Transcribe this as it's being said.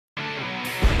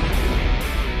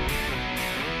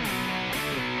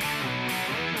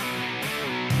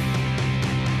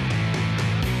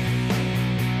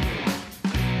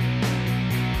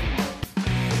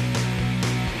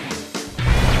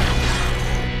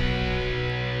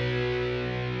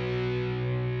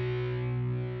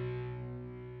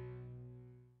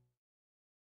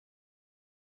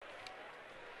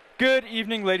Good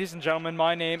evening, ladies and gentlemen.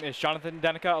 My name is Jonathan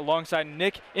Denica alongside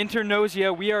Nick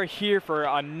Internosia. We are here for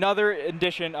another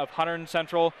edition of Hunterdon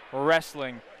Central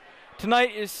Wrestling.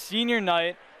 Tonight is senior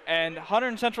night, and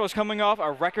Hunterdon Central is coming off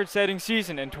a record-setting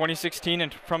season in 2016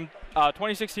 and from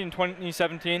 2016 and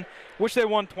 2017, which they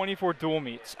won 24 dual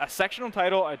meets, a sectional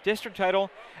title, a district title,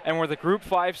 and were the Group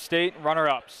 5 state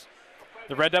runner-ups.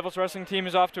 The Red Devils wrestling team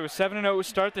is off to a 7-0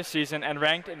 start this season and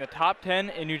ranked in the top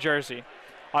 10 in New Jersey.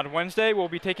 On Wednesday, we'll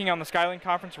be taking on the Skyline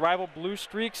Conference rival Blue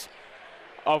Streaks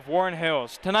of Warren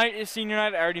Hills. Tonight is senior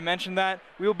night. I already mentioned that.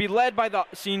 We will be led by the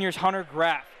seniors Hunter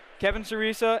Graff, Kevin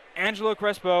Cerisa, Angelo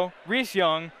Crespo, Reese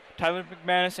Young, Tyler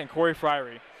McManus, and Corey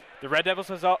Fryery. The Red Devils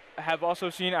have also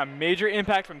seen a major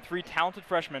impact from three talented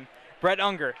freshmen, Brett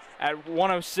Unger at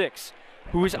 106,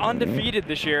 who is undefeated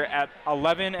this year at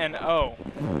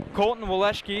 11-0, Colton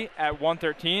Waleschke at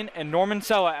 113, and Norman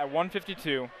Sella at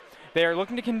 152. They are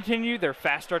looking to continue their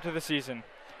fast start to the season.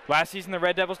 Last season, the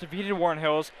Red Devils defeated Warren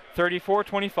Hills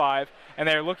 34-25, and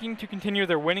they are looking to continue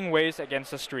their winning ways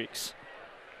against the Streaks.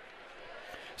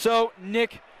 So,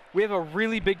 Nick, we have a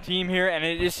really big team here, and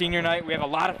it is senior night. We have a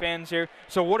lot of fans here.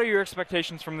 So what are your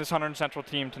expectations from this Hunterdon Central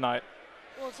team tonight?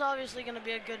 Well, it's obviously going to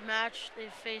be a good match.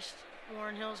 They've faced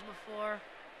Warren Hills before,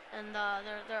 and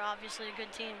they're obviously a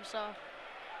good team. So,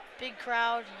 big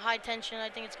crowd, high tension. I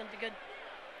think it's going to be good.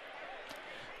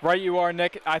 Right you are,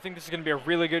 Nick. I think this is going to be a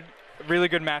really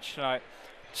good match tonight.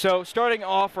 So starting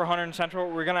off for Hunterdon Central,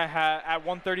 we're going to have, at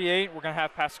 138, we're going to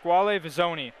have Pasquale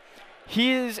Vizzoni.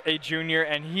 He is a junior,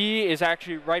 and he is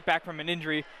actually right back from an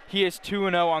injury. He is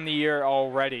 2-0 on the year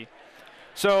already.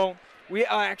 So we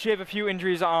actually have a few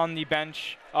injuries on the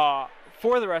bench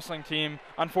for the wrestling team.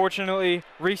 Unfortunately,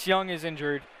 Reese Young is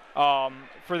injured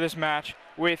for this match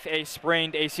with a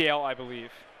sprained ACL, I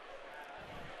believe.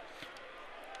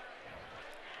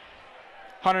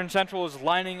 Hunterdon Central is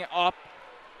lining up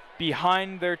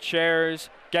behind their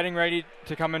chairs, getting ready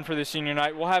to come in for the senior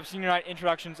night. We'll have senior night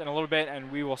introductions in a little bit,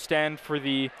 and we will stand for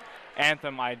the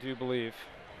anthem, I do believe.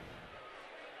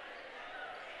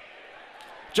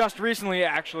 Just recently,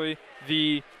 actually,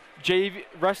 the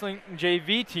wrestling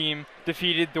JV team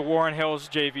defeated the Warren Hills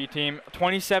JV team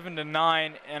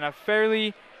 27-9 in a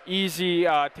fairly easy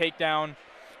takedown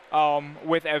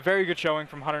with a very good showing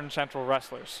from Hunterdon Central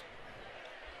wrestlers.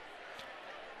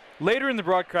 Later in the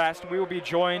broadcast, we will be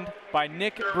joined by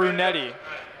Nick Brunetti.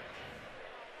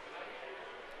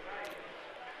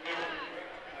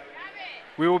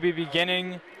 We will be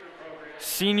beginning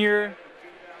senior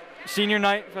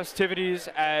night festivities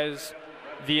as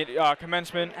the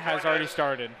commencement has already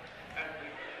started.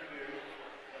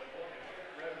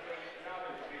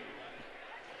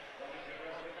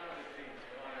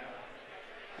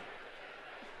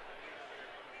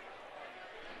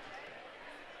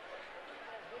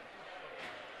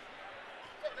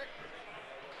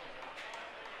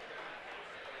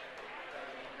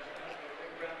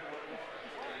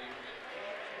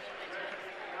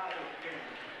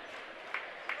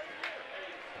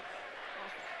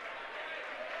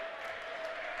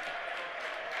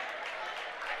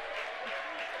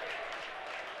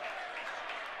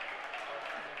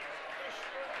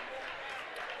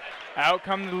 Out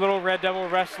come the little Red Devil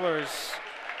wrestlers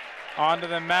onto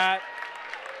the mat,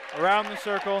 around the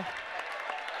circle.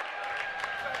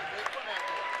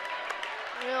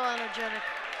 Real energetic.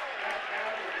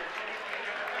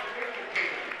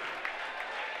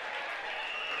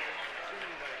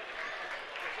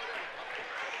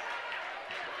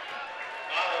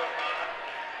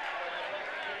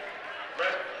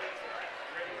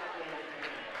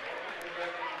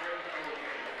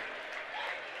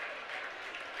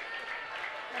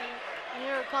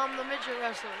 Here come the midget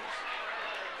wrestlers.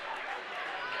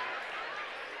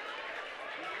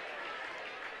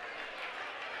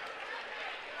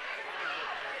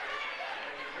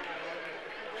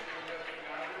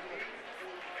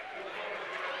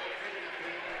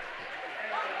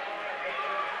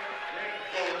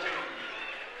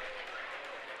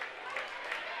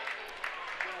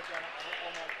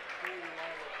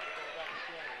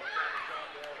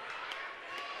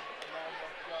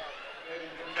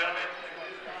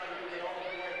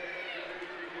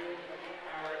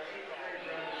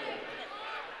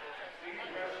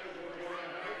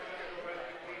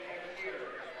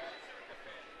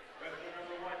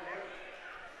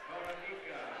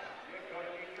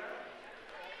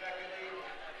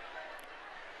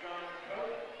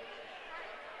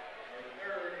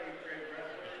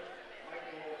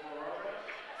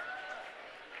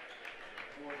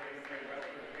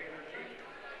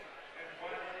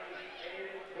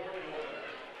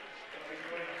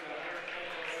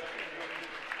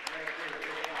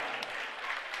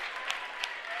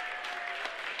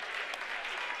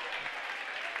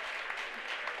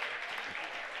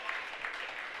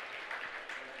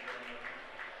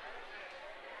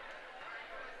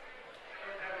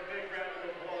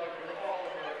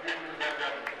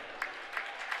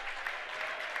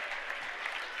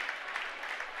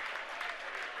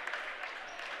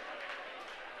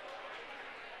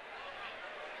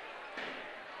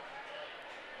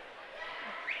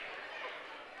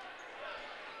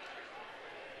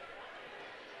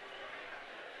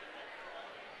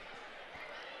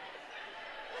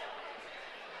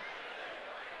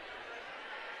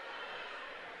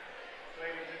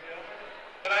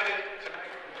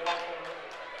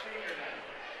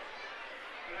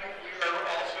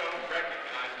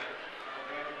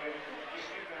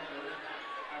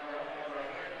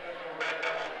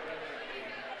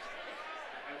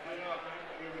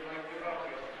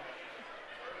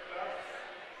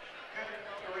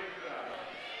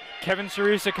 Kevin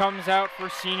Cerisa comes out for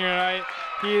senior night.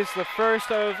 He is the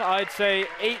first of, I'd say,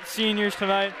 8 seniors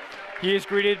tonight. He is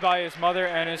greeted by his mother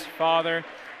and his father,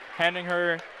 handing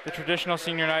her the traditional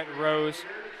senior night rose,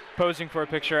 posing for a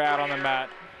picture out on the mat.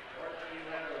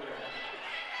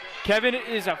 Kevin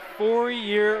is a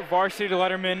 4-year varsity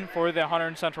letterman for the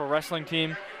Hunterdon Central wrestling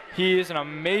team. He is an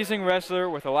amazing wrestler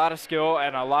with a lot of skill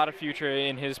and a lot of future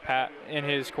in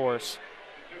his course.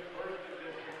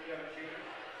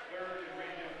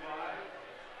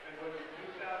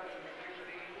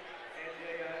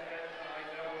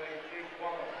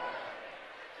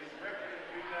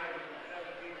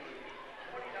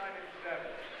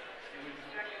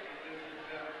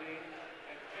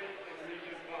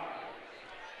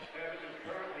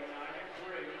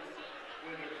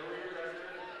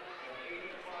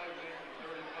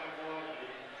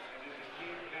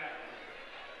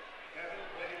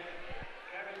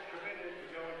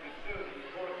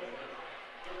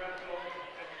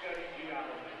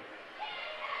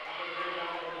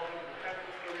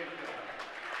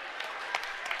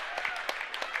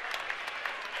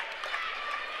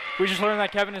 We just learned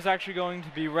that Kevin is actually going to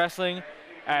be wrestling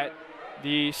at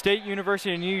the State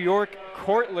University of New York,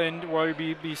 Cortland, where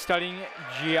he'll be studying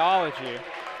geology.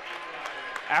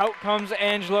 Out comes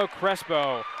Angelo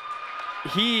Crespo.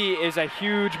 He is a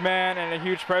huge man and a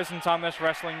huge presence on this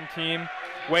wrestling team,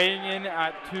 weighing in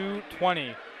at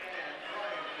 220.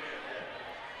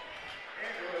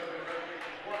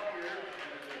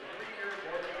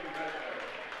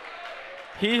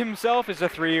 He himself is a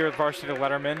 3-year varsity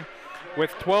letterman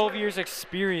with 12 years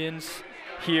experience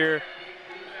here,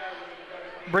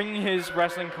 bringing his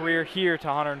wrestling career here to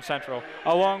Hunterdon Central,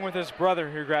 along with his brother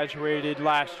who graduated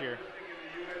last year.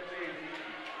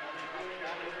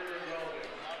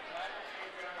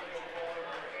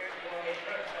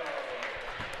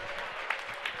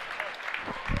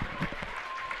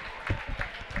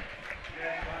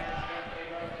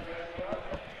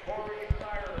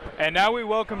 And now we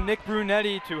welcome Nick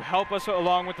Brunetti to help us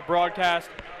along with the broadcast.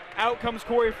 Out comes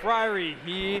Corey Friery.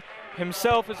 He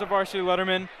himself is a varsity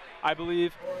letterman, I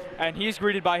believe, and he's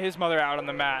greeted by his mother out on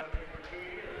the mat.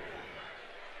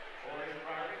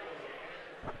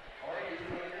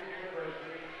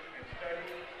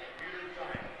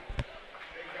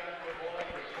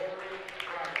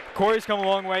 Corey's come a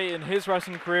long way in his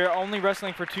wrestling career, only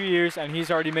wrestling for 2 years, and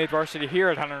he's already made varsity here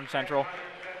at Hunterdon Central.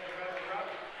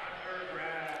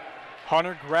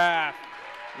 Hunter Graff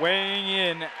weighing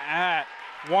in at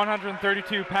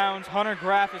 132 pounds. Hunter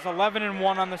Graff is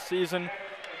 11-1 on the season,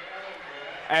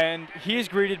 and he's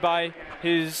greeted by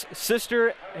his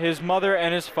sister, his mother,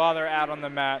 and his father out on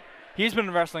the mat. He's been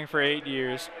wrestling for 8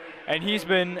 years, and he's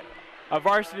been a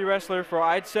varsity wrestler for,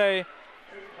 I'd say,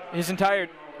 his entire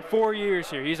 4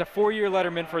 years here. He's a 4-year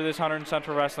letterman for this Hunterdon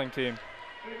Central wrestling team.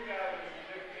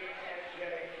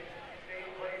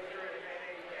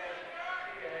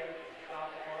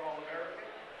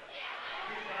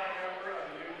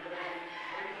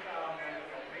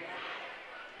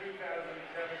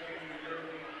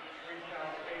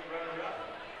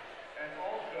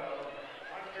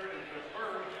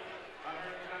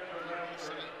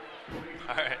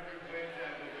 All right.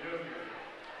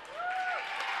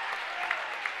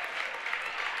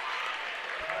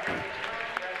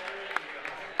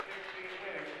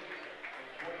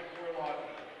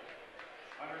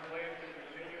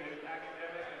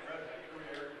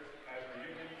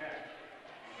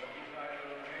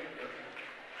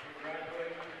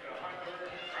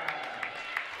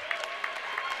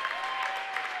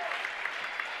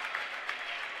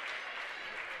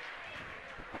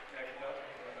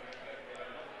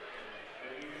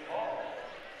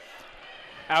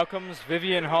 Out comes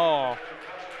Vivian Hall.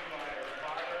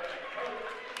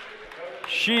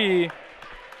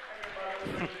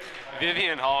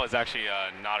 Vivian Hall is actually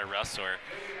not a wrestler.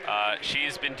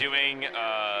 She's been doing,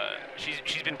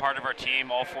 she's been part of our team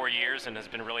all 4 years and has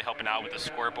been really helping out with the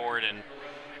scoreboard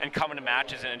and coming to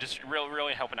matches and just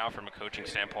really helping out from a coaching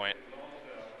standpoint.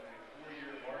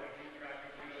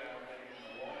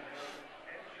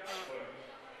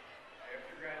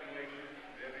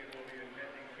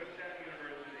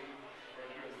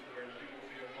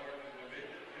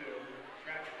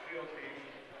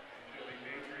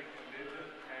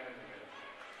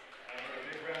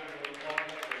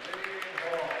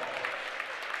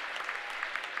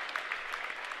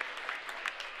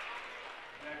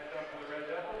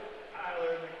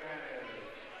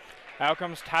 Out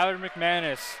comes Tyler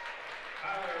McManus.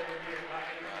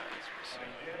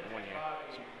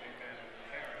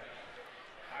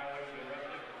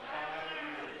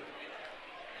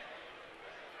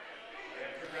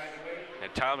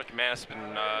 Tyler McMahon has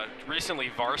been recently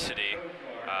varsity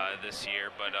this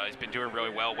year, but he's been doing really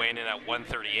well, weighing in at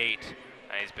 138.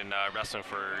 He's been wrestling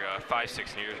for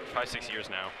 5-6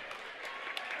 years now.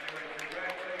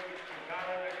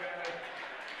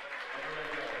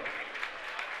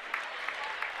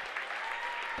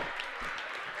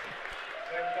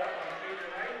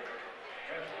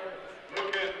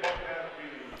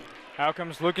 Out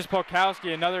comes Lucas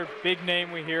Polkowski, another big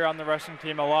name we hear on the wrestling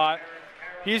team a lot.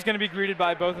 He's going to be greeted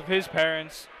by both of his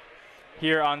parents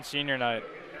here on senior night.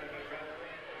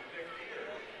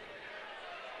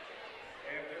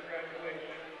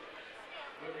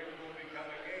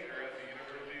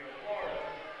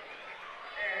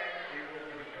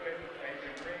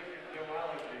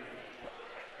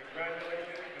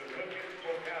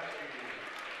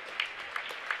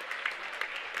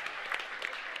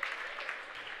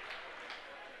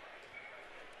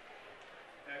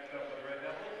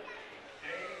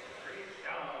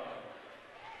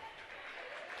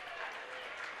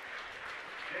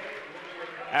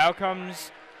 Out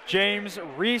comes James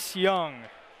Reese Young.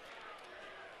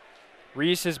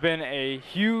 Reese has been a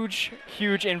huge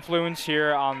influence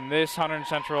here on this Hunterdon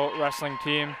Central wrestling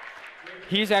team.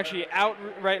 He's actually out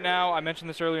right now, I mentioned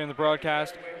this earlier in the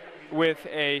broadcast, with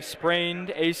a sprained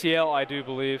ACL, I do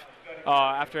believe,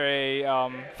 after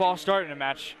a false start in a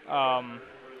match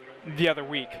the other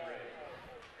week.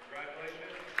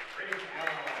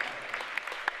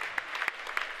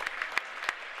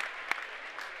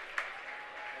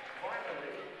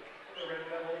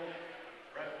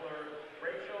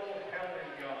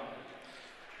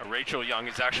 Rachel Young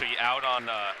is actually out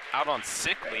on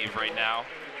sick leave right now.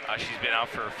 She's been out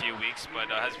for a few weeks, but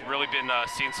has really been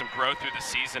seeing some growth through the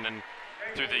season and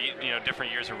through the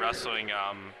different years of wrestling.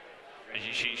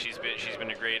 She's been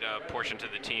a great portion to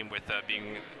the team with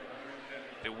being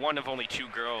the one of only 2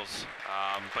 girls,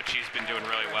 but she's been doing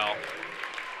really well.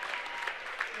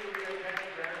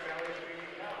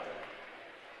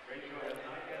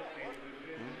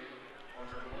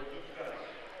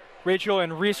 Rachel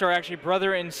and Reese are actually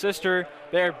brother and sister.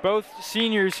 They're both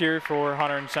seniors here for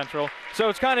Hunterdon Central. So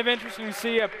it's kind of interesting to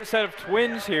see a set of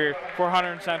twins here for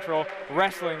Hunterdon Central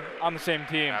wrestling on the same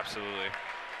team. Absolutely.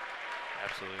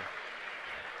 Absolutely.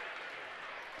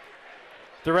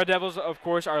 The Red Devils, of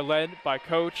course, are led by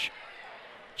Coach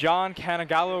John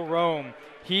Canagallo Rome.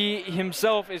 He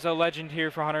himself is a legend here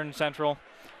for Hunterdon Central.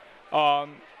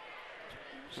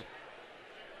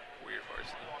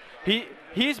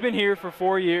 He's been here for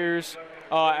 4 years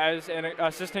as an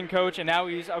assistant coach, and now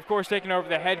he's, of course, taken over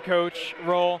the head coach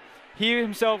role. He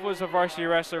himself was a varsity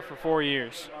wrestler for 4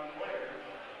 years.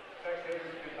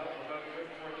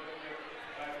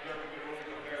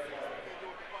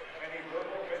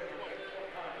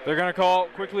 They're going to call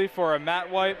quickly for a mat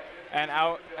wipe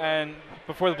and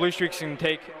before the Blue Streaks can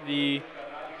take the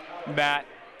mat.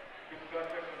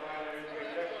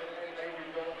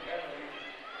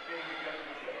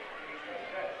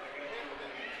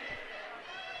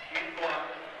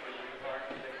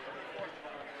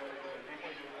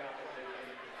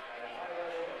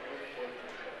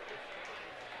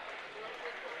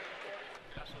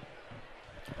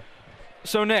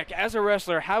 So Nick, as a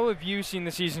wrestler, how have you seen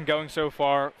the season going so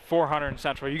far for Hunterdon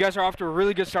Central? You guys are off to a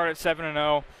really good start at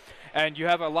 7-0, and you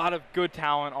have a lot of good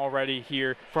talent already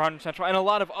here for Hunterdon Central, and a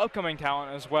lot of upcoming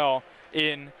talent as well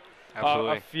in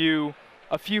a few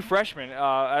freshmen.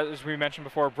 As we mentioned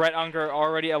before, Brett Unger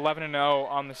already 11-0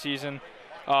 on the season,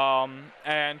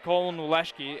 and Colin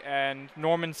Waleski and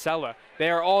Norman Sella. They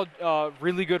are all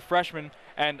really good freshmen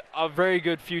and a very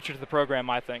good future to the program,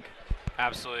 I think.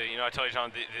 Absolutely. I tell you,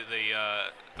 John,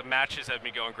 the matches have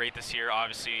been going great this year.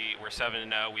 Obviously, we're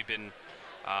 7-0. We've been,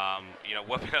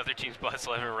 whooping other teams' butts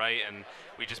left and right, and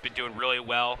we've just been doing really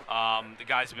well. The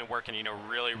guys have been working,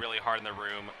 really, really hard in the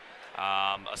room,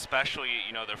 especially,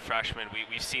 the freshmen.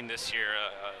 We've seen this year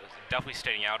definitely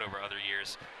standing out over other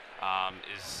years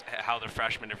is how the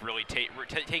freshmen have really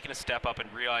taken a step up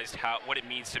and realized what it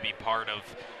means to be part of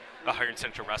the Hunterdon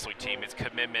Central wrestling team. It's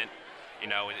commitment.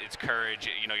 It's courage.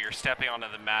 You're stepping onto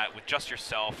the mat with just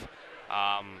yourself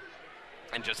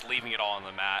and just leaving it all on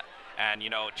the mat. And,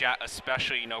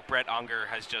 especially, Brett Unger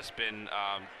has just been,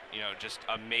 just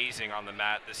amazing on the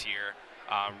mat this year,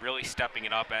 really stepping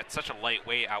it up at such a light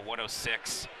weight at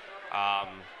 106,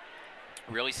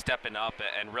 really stepping up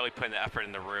and really putting the effort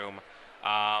in the room.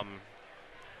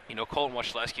 Colton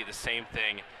Washleski, the same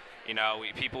thing.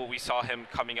 We saw him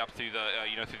coming up through the,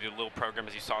 through the little program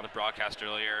as you saw in the broadcast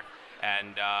earlier.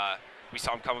 And we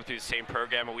saw him coming through the same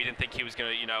program, and we didn't think he was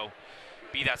going to,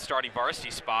 be that starting varsity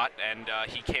spot. And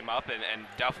he came up and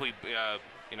definitely,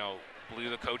 blew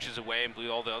the coaches away and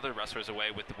blew all the other wrestlers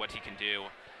away with what he can do.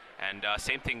 And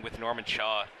same thing with Norman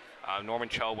Cha. Norman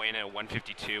Cha weighing in at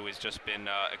 152 has just been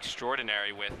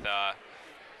extraordinary with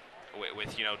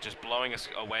just blowing us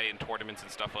away in tournaments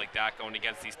and stuff like that, going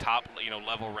against these top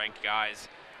level ranked guys.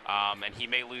 And he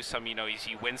may lose some,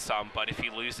 he wins some, but if he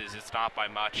loses, it's not by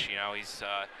much. He's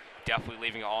definitely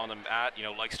leaving it all on the mat.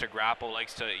 Likes to grapple,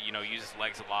 likes to use his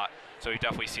legs a lot. So we've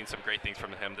definitely seen some great things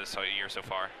from him this year so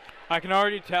far. I can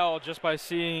already tell just by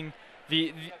seeing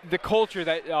the culture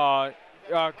that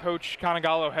Coach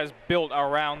Kanagawa has built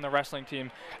around the wrestling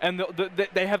team, and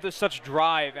they have such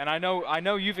drive. And I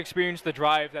know you've experienced the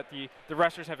drive that the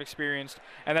wrestlers have experienced,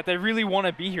 and that they really want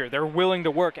to be here. They're willing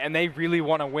to work, and they really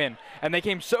want to win. And they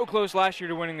came so close last year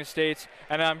to winning the states,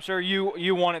 and I'm sure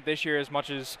you want it this year as much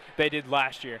as they did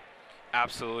last year.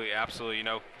 Absolutely, absolutely.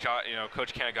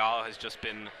 Coach Kanagawa has just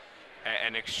been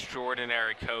an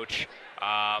extraordinary coach.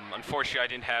 Unfortunately, I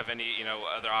didn't have any,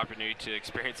 other opportunity to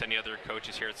experience any other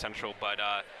coaches here at Central, but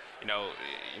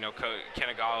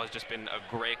Kanagawa has just been a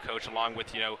great coach, along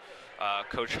with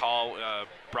Coach Hall,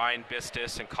 Brian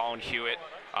Bistis, and Colin Hewitt,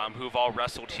 who've all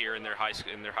wrestled here in their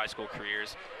high school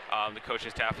careers. The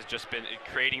coaching staff has just been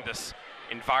creating this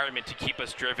environment to keep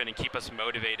us driven and keep us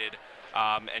motivated.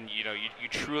 And you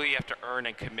truly have to earn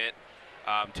and commit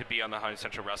to be on the Hunterdon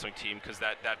Central Wrestling team, because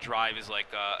that drive is like,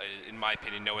 in my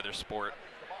opinion, no other sport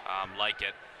like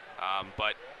it.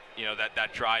 But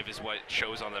that drive is what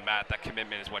shows on the mat. That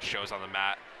commitment is what shows on the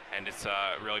mat, and it's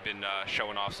really been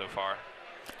showing off so far.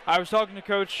 I was talking to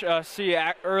Coach C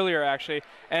earlier, actually,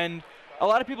 and a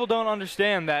lot of people don't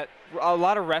understand that a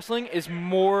lot of wrestling is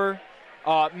more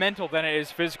mental than it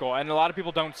is physical, and a lot of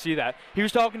people don't see that. He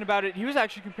was talking about it. He was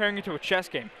actually comparing it to a chess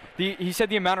game. He said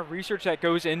the amount of research that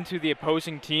goes into the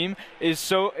opposing team is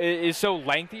so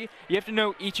lengthy. You have to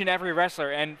know each and every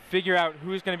wrestler and figure out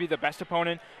who's going to be the best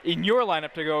opponent in your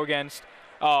lineup to go against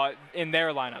in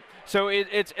their lineup. So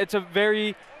it's a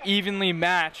very evenly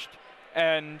matched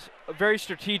and very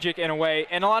strategic in a way,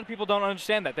 and a lot of people don't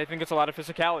understand that. They think it's a lot of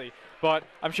physicality, but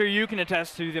I'm sure you can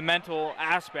attest to the mental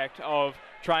aspect of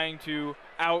trying to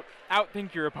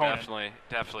outthink your opponent.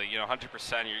 Definitely.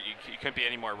 100%. You couldn't be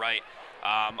any more right.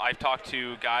 I've talked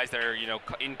to guys that are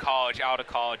in college, out of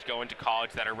college, going to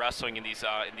college, that are wrestling in these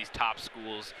top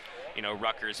schools,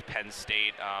 Rutgers, Penn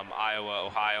State, Iowa,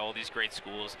 Ohio, all these great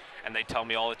schools, and they tell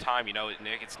me all the time,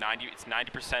 Nick, it's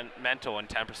 90% mental and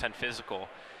 10% physical.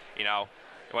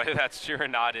 Whether that's true or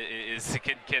not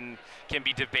can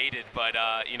be debated, but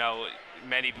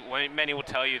many will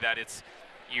tell you that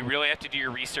you really have to do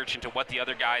your research into what the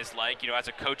other guys like. As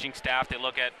a coaching staff, they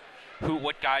look at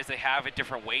what guys they have at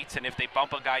different weights, and if they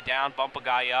bump a guy down, bump a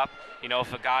guy up.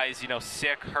 If a guy's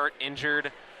sick, hurt,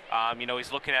 injured,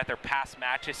 he's looking at their past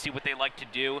matches, see what they like to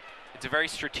do. It's a very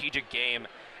strategic game,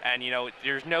 and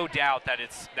there's no doubt that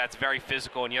that's very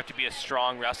physical, and you have to be a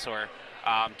strong wrestler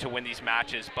to win these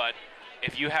matches. But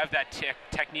if you have that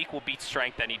technique, will beat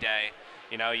strength any day.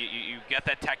 You get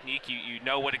that technique. You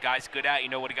know what a guy's good at. You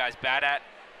know what a guy's bad at.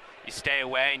 You stay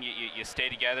away and you stay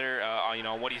together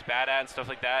on what he's bad at and stuff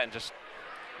like that, and just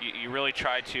you really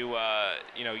try to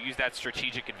use that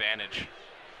strategic advantage.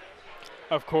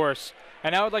 Of course.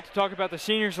 And now I'd like to talk about the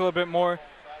seniors a little bit more.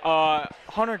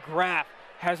 Hunter Graff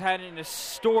has had an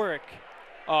historic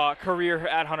career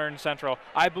at Hunterdon Central.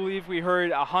 I believe we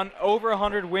heard over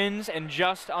 100 wins and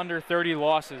just under 30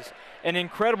 losses. An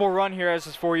incredible run here as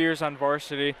his 4 years on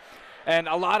varsity. And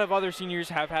a lot of other seniors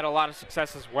have had a lot of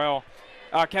success as well.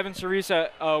 Kevin Cerisa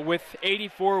with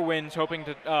 84 wins, hoping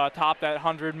to top that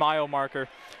 100-mile marker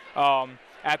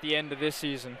at the end of this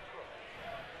season.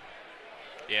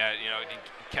 Yeah,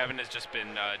 Kevin has just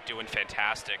been doing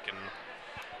fantastic, and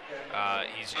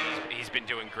he's been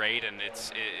doing great, and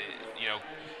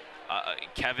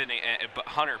Kevin and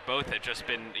Hunter both have just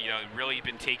been really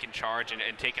been taking charge and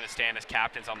taking a stand as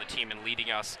captains on the team and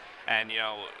leading us, and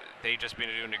they've just been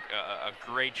doing a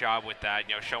great job with that,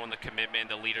 showing the commitment,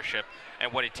 the leadership,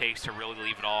 and what it takes to really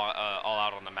leave it all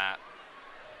out on the mat.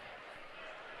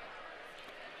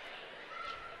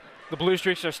 The Blue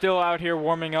Streaks are still out here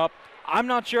warming up. I'm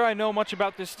not sure I know much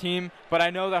about this team, but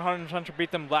I know that Hunterdon Central beat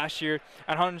them last year,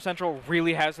 and Hunterdon Central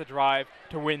really has the drive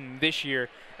to win this year.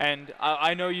 And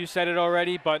I know you said it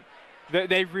already, but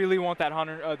they really want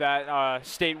that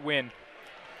state win.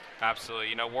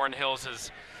 Absolutely. Warren Hills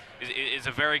is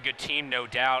a very good team, no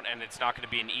doubt, and it's not going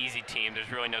to be an easy team.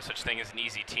 There's really no such thing as an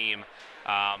easy team.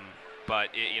 But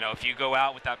if you go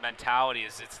out with that mentality,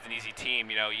 it's an easy team.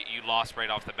 You lost right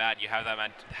off the bat. You have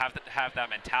that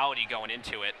mentality going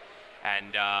into it,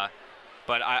 and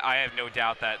but I have no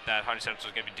doubt that Hunterdon Central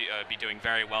is going to be doing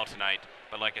very well tonight.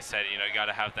 But like I said, you got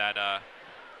to have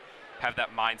have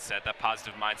that mindset, that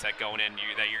positive mindset going in,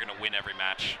 that you're going to win every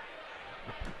match.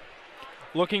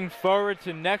 Looking forward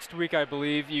to next week, I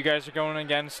believe you guys are going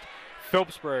against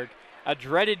Phillipsburg, a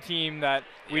dreaded team that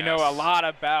we know a lot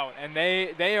about, and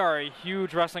they are a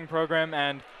huge wrestling program,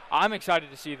 and I'm excited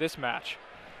to see this match.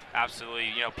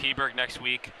 Absolutely, Peaburg next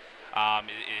week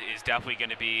is definitely going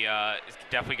to be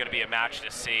a match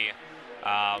to see.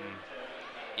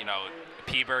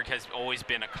 Peaburg has always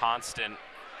been a constant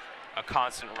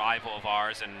rival of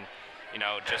ours, and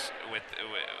just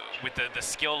with the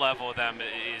skill level of them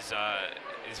is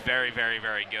very, very,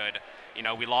 very good.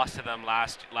 We lost to them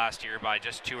last year by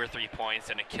just 2 or 3 points,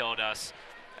 and it killed us.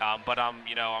 But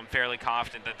I'm fairly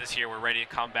confident that this year we're ready to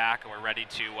come back, and we're ready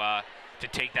to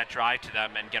take that drive to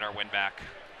them and get our win back.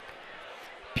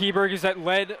 Peaburg is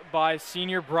led by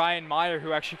senior Brian Meyer,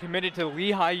 who actually committed to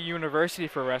Lehigh University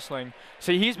for wrestling.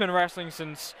 So he's been wrestling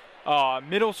since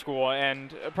middle school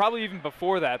and probably even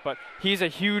before that, but he's a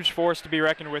huge force to be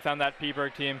reckoned with on that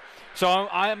Peaburg team. So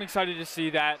I'm excited to see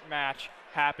that match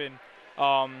happen.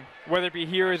 Whether it be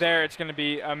here or there, it's going to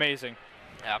be amazing.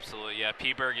 Absolutely, yeah.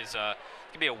 Peaburg is going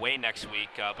to be away next week,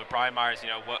 but Brian Myers,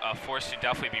 a force to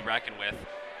definitely be reckoned with.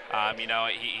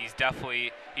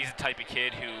 He's the type of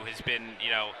kid who has been,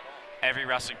 every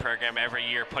wrestling program every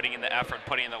year, putting in the effort,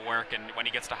 putting in the work, and when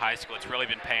he gets to high school, it's really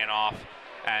been paying off.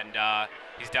 And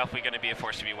he's definitely going to be a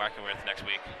force to be working with next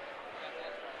week.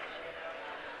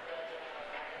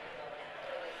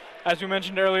 As we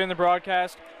mentioned earlier in the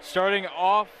broadcast, starting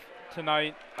off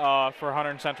tonight for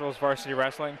Hunterdon Central's varsity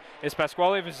wrestling is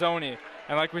Pasquale Vizzoni.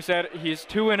 And like we said, he's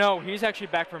 2-0. He's actually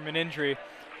back from an injury.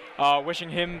 Wishing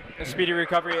him a speedy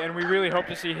recovery, and we really hope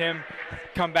to see him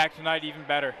come back tonight even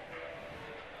better.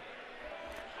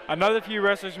 Another few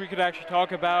wrestlers we could actually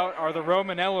talk about are the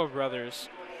Romanello brothers.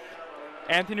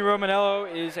 Anthony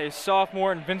Romanello is a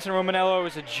sophomore, and Vincent Romanello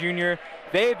is a junior.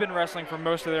 They've been wrestling for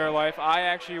most of their life. I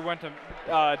actually went to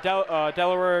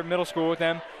Delaware Middle School with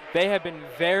them. They have been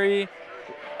very,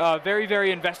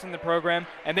 very invested in the program,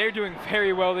 and they're doing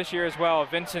very well this year as well.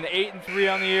 Vincent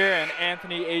 8-3 on the year, and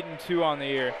Anthony 8-2 on the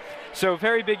year. So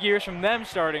very big years from them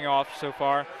starting off so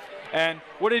far. And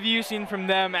what have you seen from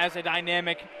them as a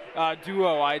dynamic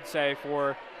duo, I'd say,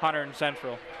 for Hunterdon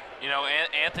Central?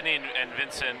 Anthony and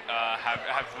Vincent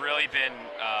have really been,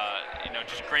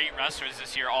 just great wrestlers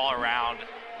this year all around.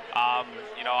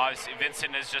 Obviously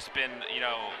Vincent has just been,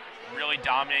 really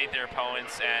dominate their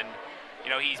opponents, and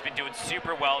he's been doing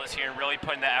super well this year and really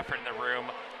putting the effort in the room.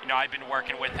 I've been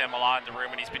working with him a lot in the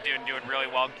room, and he's been doing really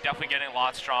well, definitely getting a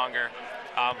lot stronger.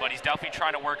 But he's definitely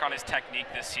trying to work on his technique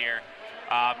this year.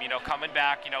 Coming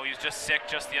back, he was just sick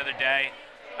just the other day.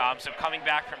 So coming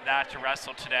back from that to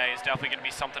wrestle today is definitely going to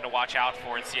be something to watch out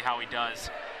for and see how he does.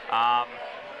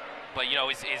 But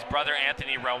his brother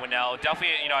Anthony Romanello,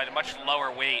 definitely at a much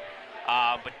lower weight,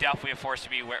 but definitely a force to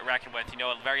be reckoned with.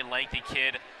 A very lengthy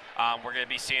kid. We're going to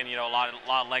be seeing a lot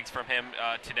of legs from him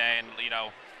today, and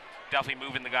definitely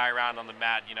moving the guy around on the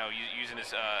mat. Using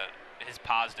his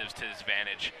positives to his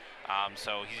advantage.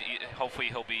 So hopefully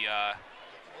he'll be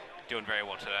doing very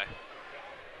well today.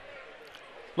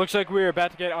 Looks like we're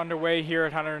about to get underway here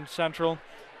at Hunterdon Central.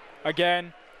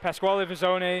 Again, Pasquale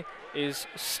Vizzoni is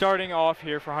starting off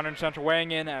here for Hunterdon Central,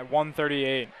 weighing in at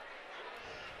 138.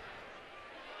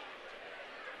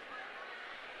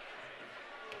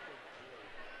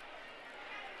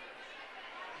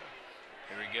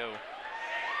 Here we go.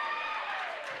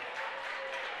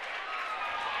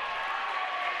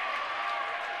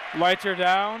 Lights are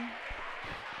down,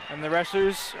 and the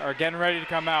wrestlers are getting ready to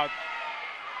come out.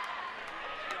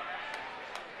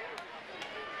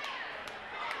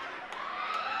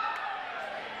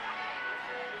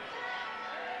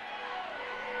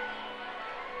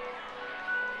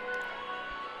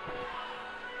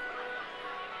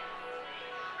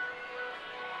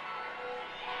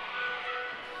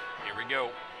 Here we go.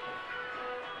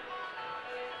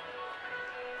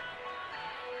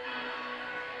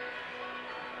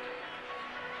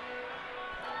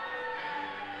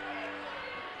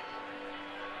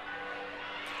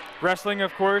 Wrestling,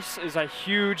 of course, is a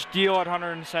huge deal at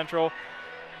Hunterdon Central.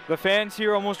 The fans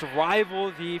here almost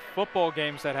rival the football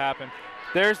games that happen.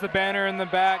 There's the banner in the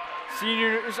back.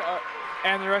 Seniors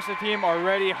and the rest of the team are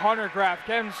ready. Hunter Graff,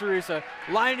 Kevin Cerisa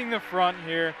lining the front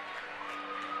here.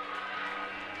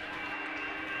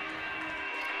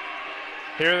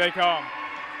 Here they come.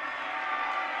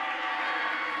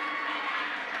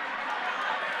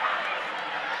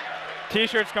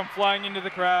 T-shirts come flying into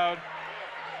the crowd.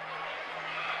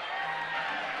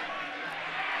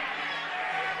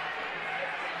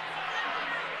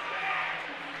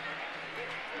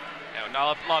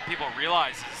 Not a lot of people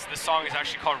realize this song is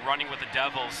actually called Running with the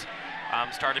Devils.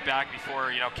 Started back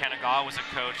before Kanagawa was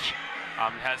a coach.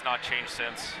 Has not changed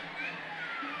since.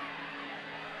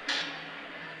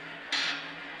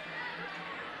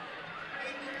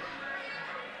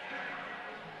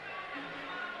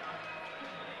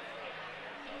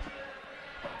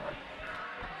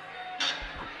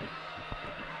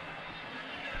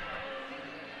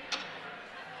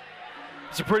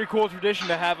 It's a pretty cool tradition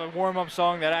to have a warm-up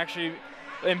song that actually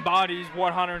embodies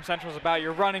what Hunterdon Central is about.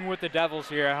 You're running with the Devils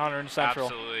here at Hunterdon Central.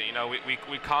 Absolutely.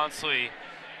 We constantly,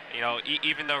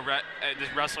 even though this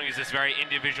wrestling is this very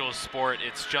individual sport,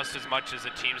 it's just as much as a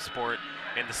team sport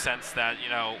in the sense that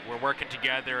we're working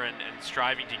together and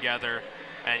striving together,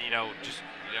 and just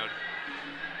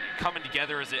coming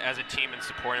together as a team and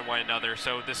supporting one another.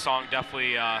 So this song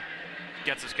definitely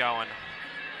gets us going.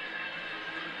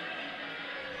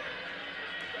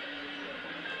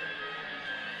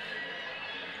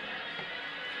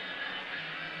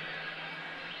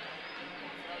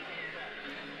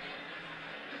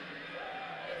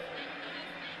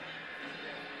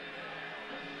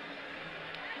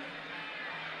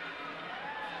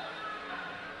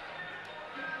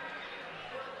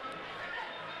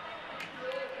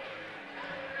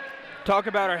 Talk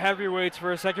about our heavyweights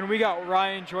for a second. We got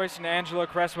Ryan Joyce and Angelo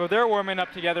Crespo. They're warming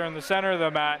up together in the center of the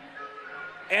mat.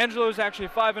 Angelo's actually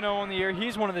 5-0 on the year.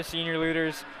 He's one of the senior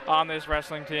leaders on this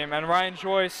wrestling team. And Ryan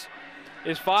Joyce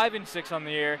is 5-6 on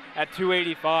the year at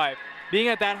 285. Being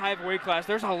at that high weight class,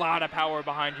 there's a lot of power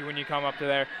behind you when you come up to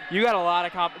there. You got a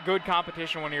lot of good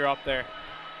competition when you're up there.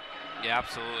 Yeah,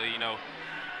 absolutely.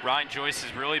 Ryan Joyce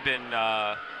has really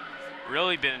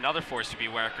been another force to be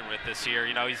working with this year.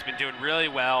 He's been doing really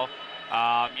well.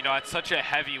 At such a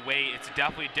heavy weight, it's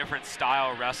definitely a different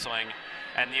style of wrestling,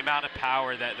 and the amount of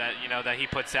power that he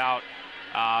puts out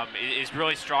is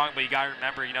really strong. But you got to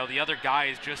remember, the other guy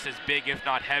is just as big, if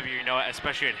not heavier.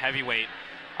 Especially at heavyweight.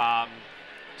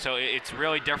 So it's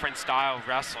really different style of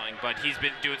wrestling. But he's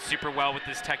been doing super well with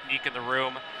his technique in the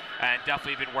room, and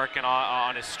definitely been working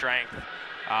on his strength,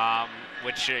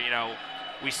 which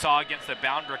we saw against the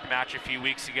Boundbrook match a few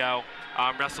weeks ago.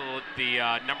 Wrestled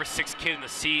the number 6 kid in the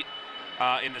state,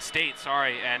 and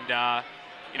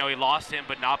he lost him,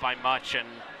 but not by much, and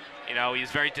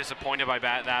he's very disappointed by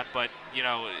that. But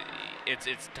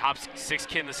it's top 6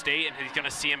 kid in the state, and he's going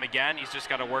to see him again. He's just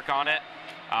got to work on it,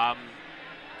 and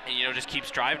just keep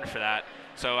striving for that.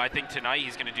 So I think tonight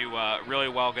he's going to do really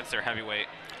well against their heavyweight.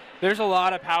 There's a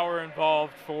lot of power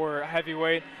involved for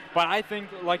heavyweight, but I think,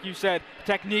 like you said,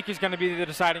 technique is going to be the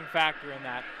deciding factor in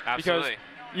that. Absolutely.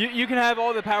 Because you can have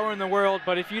all the power in the world,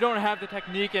 but if you don't have the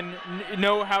technique and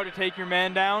know how to take your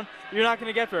man down, you're not going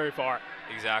to get very far.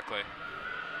 Exactly.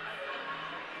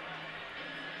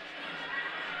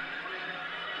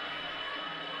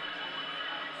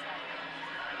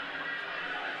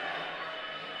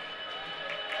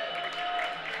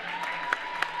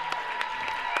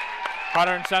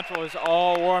 Hunterdon Central is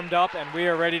all warmed up, and we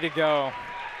are ready to go.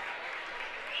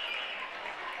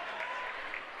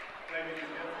 Ladies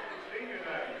and gentlemen, senior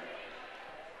night.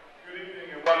 Good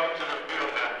evening and welcome to the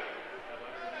field night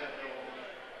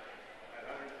at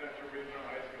Hunterdon Central Regional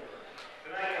High School.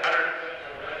 Tonight, Hunterdon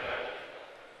Central Red Devils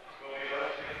will be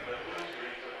wrestling the blue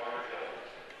streets of our Devils.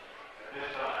 At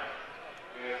this time,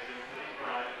 we have seen please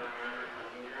rise for members of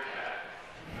the New Year's hat.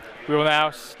 We will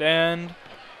now stand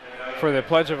for the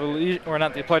Pledge of Allegiance, or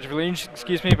not the Pledge of Allegiance,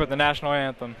 excuse me, but the National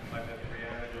Anthem.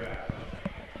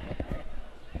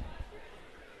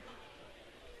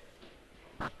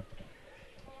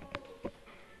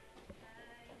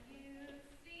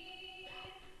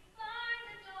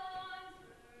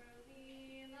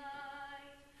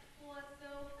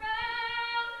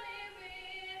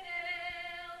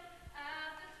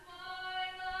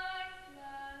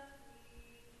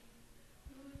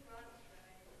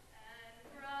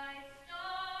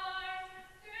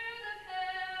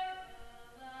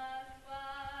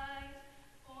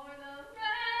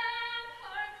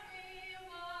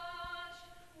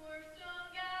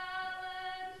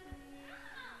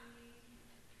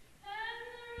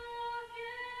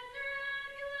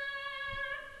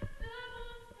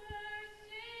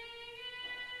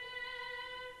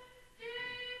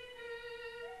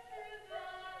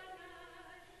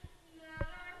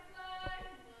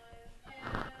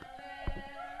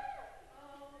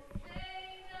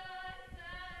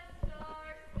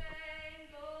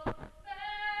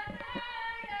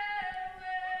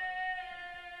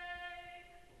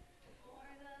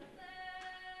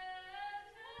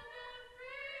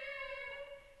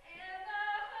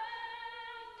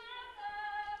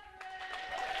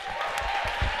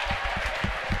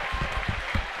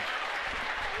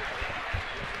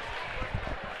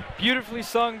 Beautifully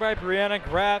sung by Brianna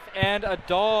Graff, and a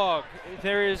dog.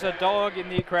 There is a dog in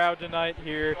the crowd tonight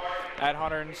here at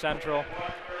Hunterdon Central.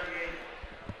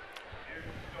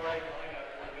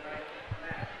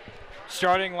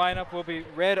 Starting lineup will be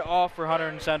read off for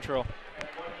Hunterdon Central.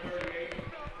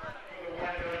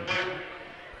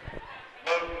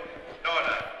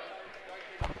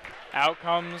 Out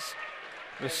comes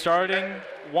the starting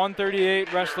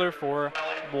 138 wrestler for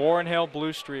Warren Hill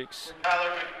Blue Streaks.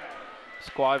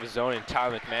 Squad of his own and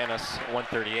Tyler McManus,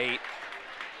 138.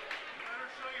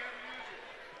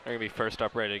 They're going to be first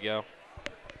up, ready to go.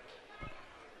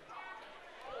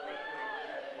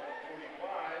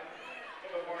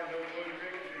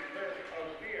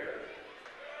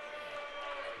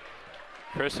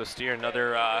 Chris Ostier,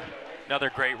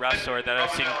 another great wrestler that I've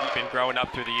seen been growing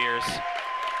up through the years.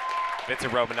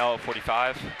 Vincent Romanello,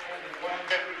 45.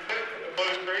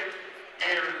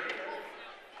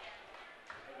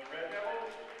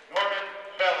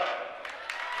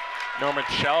 Norman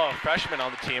Shell, a freshman on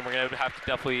the team. We're going to have to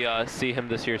definitely see him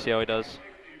this year, see how he does.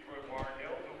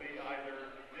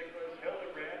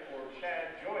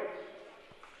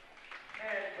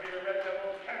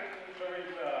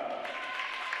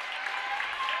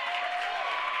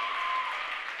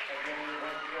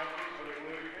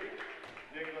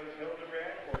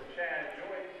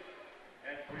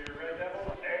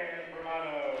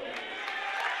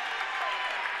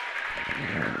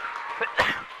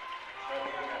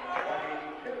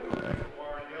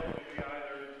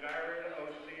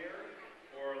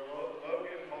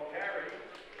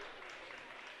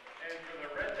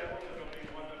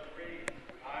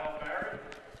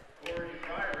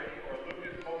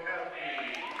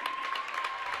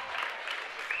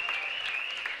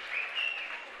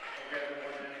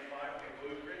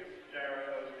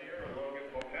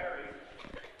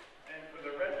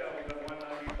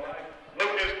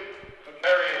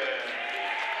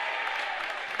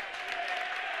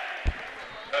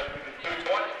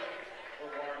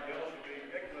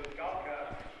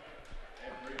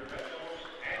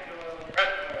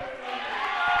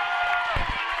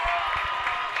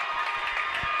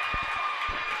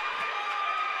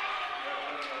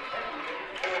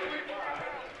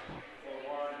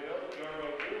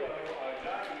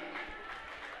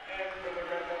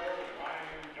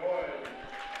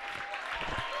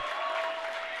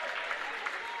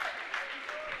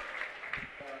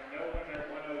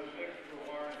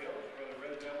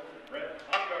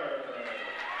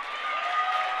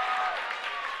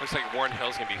 Looks like Warren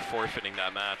Hill's going to be forfeiting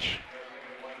that match.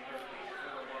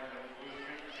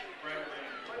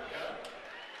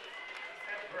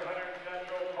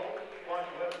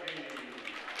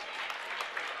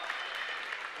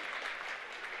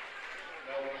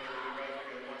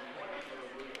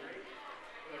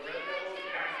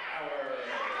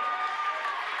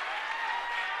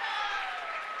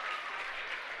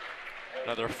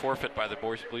 Another forfeit by the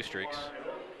Blue Streaks.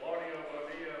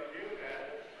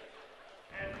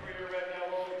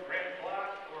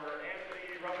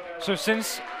 So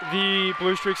since the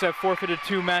Blue Streaks have forfeited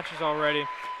 2 matches already,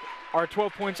 are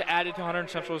 12 points added to Hunterdon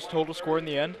Central's total score in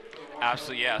the end?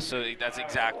 Absolutely, yeah. So that's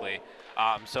exactly.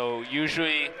 So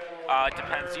usually, it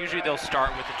depends. Usually they'll start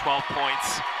with the 12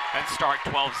 points and start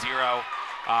 12-0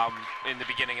 in the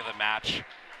beginning of the match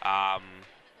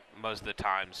most of the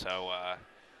time. So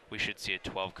we should see a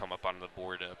 12 come up on the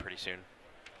board pretty soon.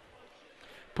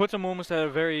 Puts them almost at a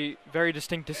very, very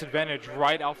distinct disadvantage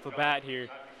right off the bat here.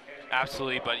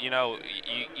 Absolutely, but you know,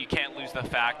 you can't lose the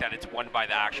fact that it's won by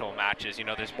the actual matches. You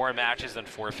know, there's more matches than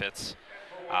forfeits.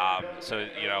 So,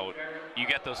 you know, you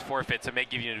get those forfeits, it may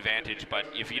give you an advantage, but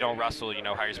if you don't wrestle, you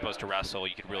know how you're supposed to wrestle,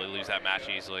 you could really lose that match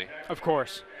easily. Of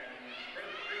course.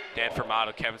 Dan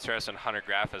Formato, Kevin Stress, and Hunter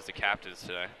Graff as the captains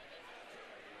today.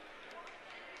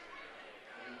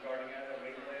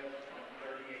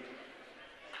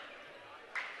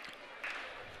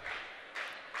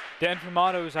 Dan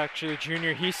Formato is actually a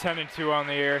junior. He's 10-2 on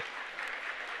the year.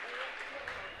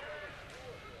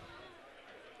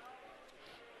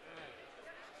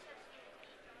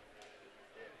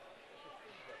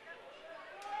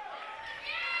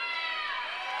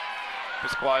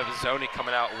 Pasquale Vizzoni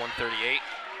coming out at 138.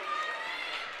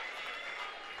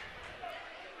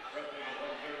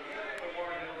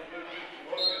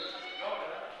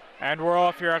 And we're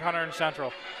off here at Hunterdon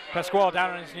Central. Pasquale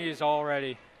down on his knees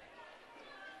already.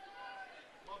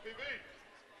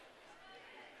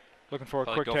 Looking for a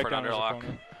quick takedown on his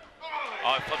opponent.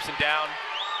 Oh, he flips him down.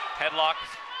 Headlock.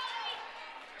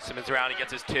 Simmons around, he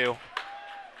gets his 2.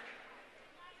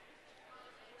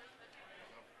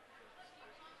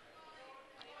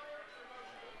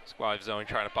 Squad zone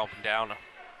trying to bump him down.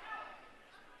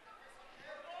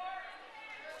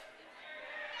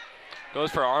 Goes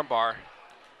for armbar.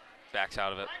 Backs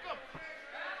out of it.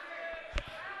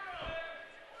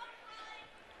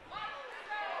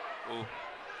 Ooh.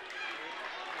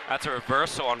 That's a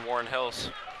reversal on Warren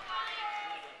Hills.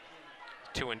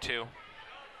 2-2.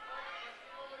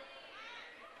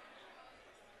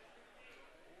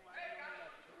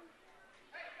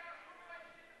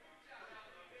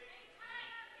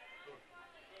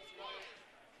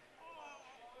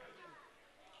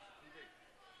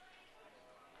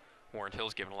 Warren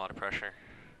Hill's given a lot of pressure.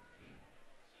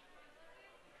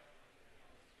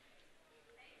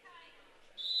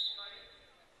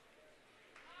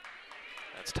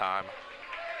 That's time.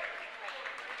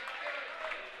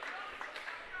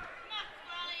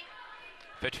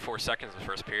 .54 seconds in the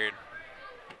first period.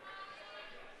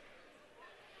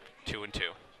 2-2.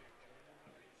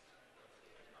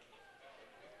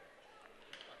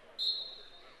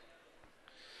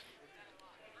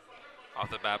 Off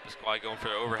the bat, Pasquale going for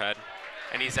the overhead,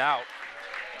 and he's out.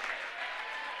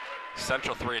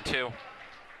 Central 3-2.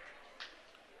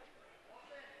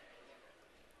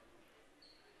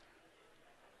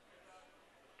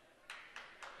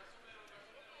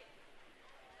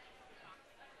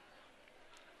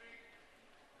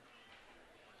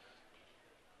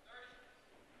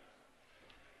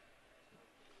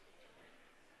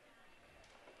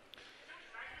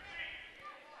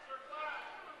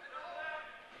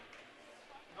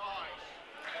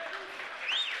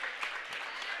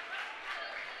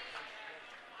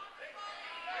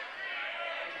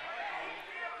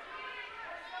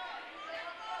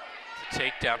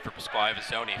 Takedown for Pasquale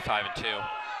Vizzoni, 5-2.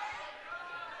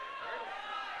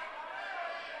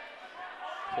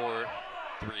 4,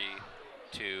 3,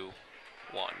 2,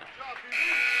 1.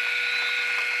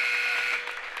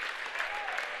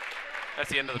 That's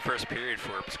the end of the first period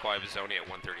for Pasquale Vizzoni at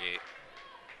 138.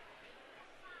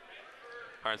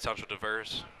 Iron Central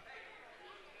diverse.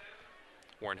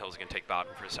 Warren Hill's going to take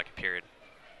bottom for the second period.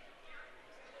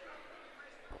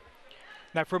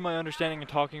 Now, from my understanding and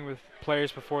talking with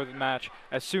players before the match,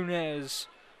 as soon as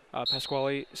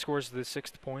Pasquale scores the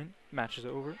 6th point, match is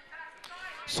over.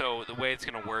 So the way it's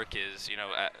going to work is, you know,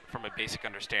 from a basic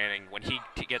understanding, when he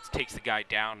takes the guy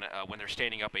down, when they're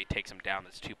standing up, he takes him down.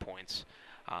 That's 2 points.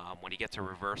 When he gets a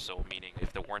reversal, meaning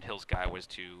if the Warren Hills guy was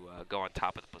to go on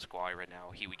top of the Pasquale right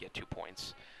now, he would get 2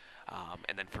 points.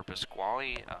 And then for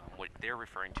Pasquale, what they're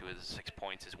referring to as 6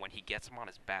 points is when he gets him on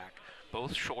his back,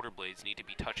 both shoulder blades need to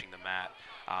be touching the mat.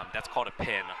 That's called a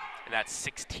pin, and that's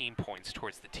 16 points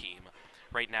towards the team.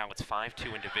 Right now it's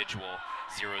 5-2 individual,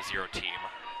 0-0 team.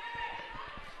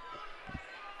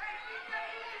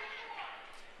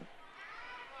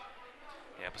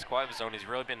 Yeah, Pasquale Vizzoni's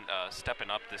really been stepping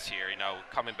up this year, you know,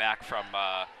 coming back from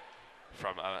a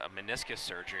meniscus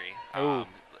surgery.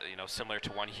 You know, similar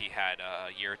to one he had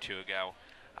a year or two ago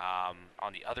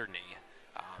on the other knee.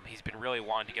 He's been really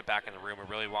wanting to get back in the room and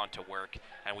really wanting to work,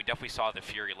 and we definitely saw the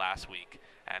fury last week.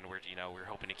 And we're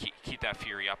hoping to keep that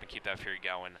fury up and keep that fury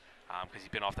going because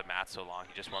he's been off the mat so long.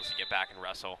 He just wants to get back and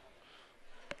wrestle.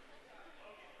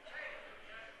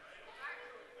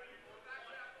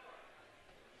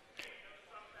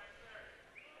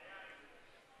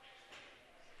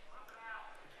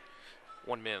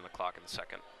 One minute on the clock in the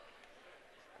second.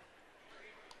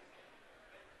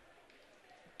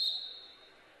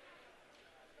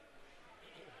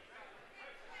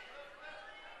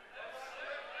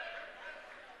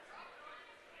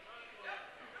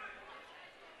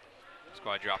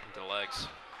 Squad dropping to the legs.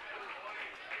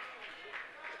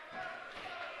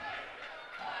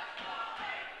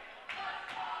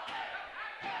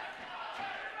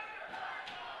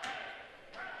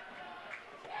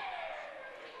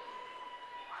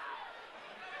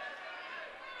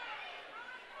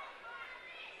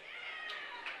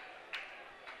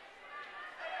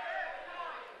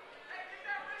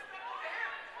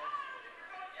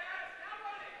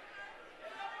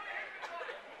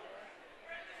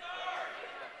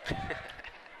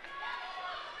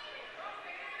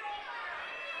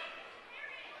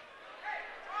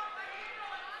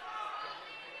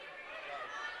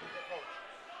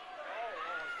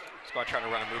 Squad trying to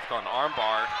run a move called an arm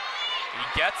bar.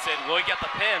 He gets it. Will he get the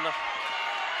pin?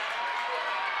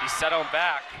 He's set on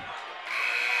back.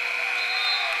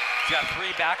 He's got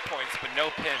 3 back points, but no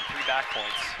pin. 3 back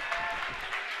points.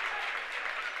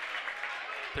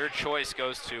 Third choice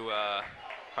goes to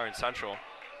Hunterdon Central.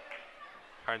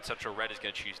 Hunterdon Central Red is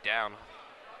going to choose down.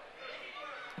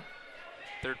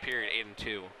 Third period,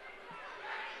 8-2.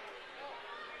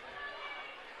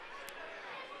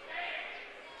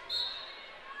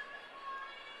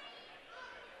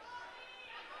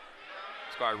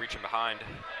 Squad reaching behind.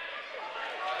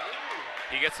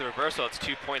 He gets the reversal. It's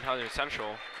 2-point Hunterdon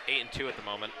Central, 8-2 at the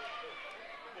moment.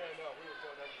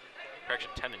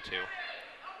 Correction, 10-2.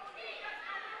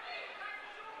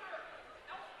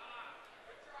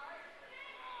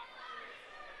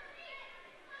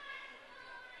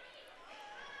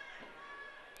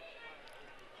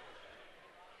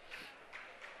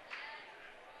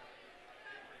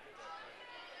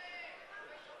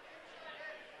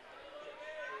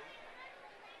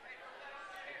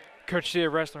 Coach C, a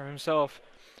wrestler himself,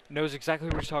 knows exactly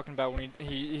what he's talking about when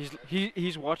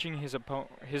he's watching his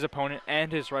opponent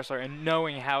and his wrestler and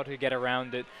knowing how to get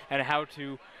around it and how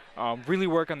to really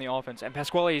work on the offense. And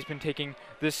Pasquale has been taking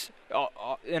this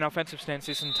an offensive stance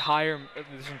this entire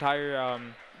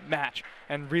match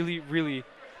and really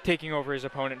taking over his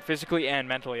opponent physically and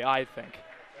mentally, I think.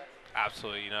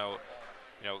 Absolutely.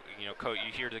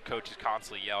 You hear the coaches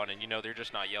constantly yelling, and they're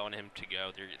just not yelling at him to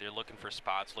go. They're looking for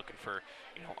spots, looking for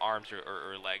arms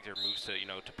or legs or moves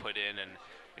to put in, and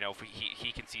if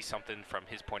he can see something from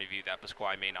his point of view that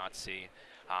Pasquale may not see,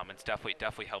 it's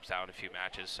definitely helps out in a few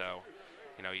matches. So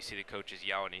you see the coaches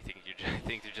yelling, and you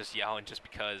think they're just yelling just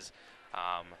because,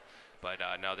 but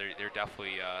no, they're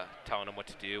definitely telling him what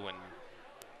to do, and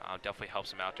definitely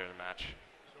helps him out during the match.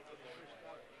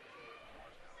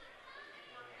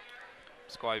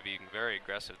 Pasquale being very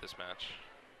aggressive this match.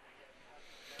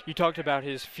 You talked about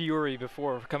his fury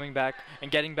before coming back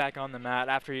and getting back on the mat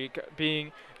after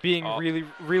being really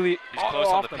he's close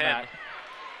on off the pin. mat.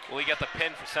 Will he get the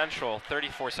pin for Central?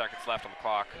 34 seconds left on the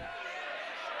clock.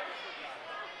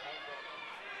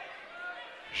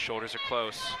 Shoulders are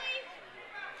close.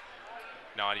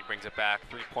 No, and he brings it back.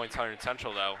 3 points Hunterdon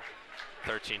Central though.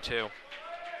 13-2.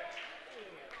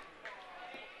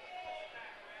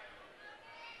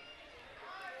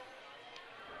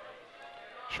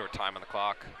 Short time on the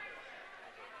clock.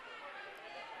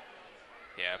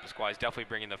 Yeah, Pasquale's definitely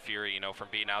bringing the fury. From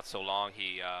being out so long,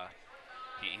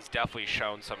 he's definitely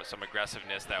shown some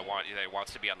aggressiveness that he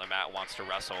wants to be on the mat, wants to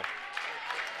wrestle.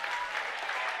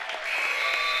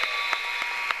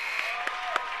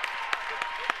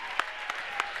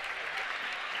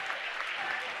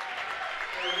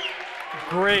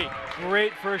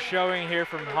 Great first showing here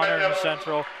from Hunterdon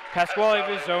Central. Pasquale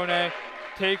Vizzone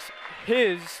takes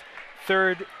his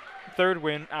third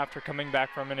win after coming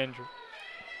back from an injury.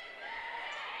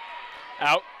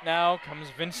 Out now comes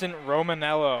Vincent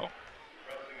Romanello.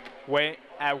 Weight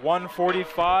at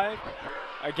 145.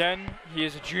 Again, he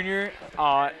is a junior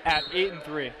at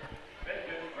 8-3.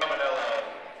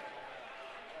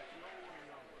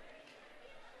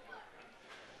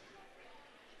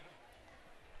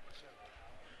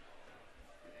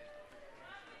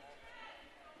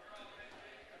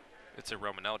 It's a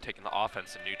Romanello taking the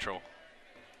offense in neutral.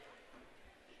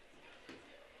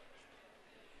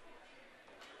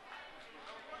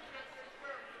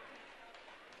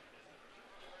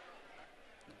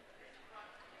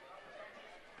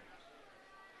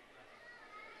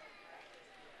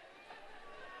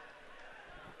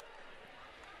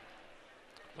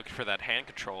 Looking for that hand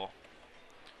control.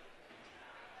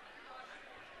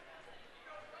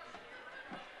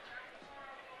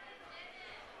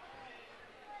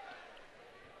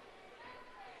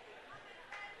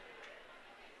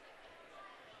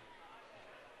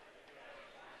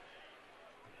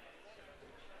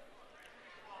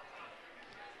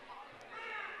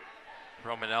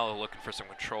 Romanello looking for some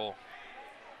control.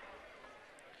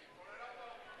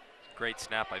 Great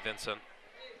snap by Vincent.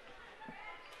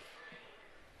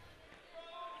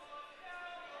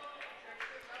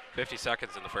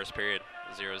 .50 in the first period,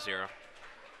 0-0.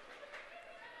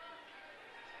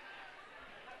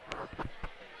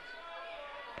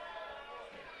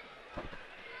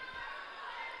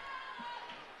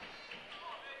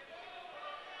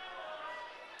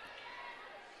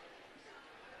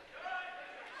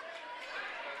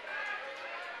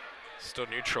 Still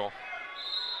neutral.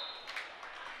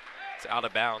 It's out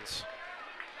of bounds.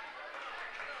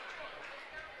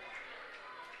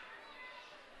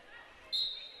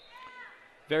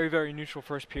 Very neutral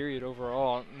first period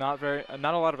overall. Not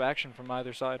a lot of action from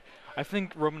either side. I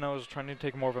think Romanello is trying to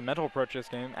take more of a mental approach to this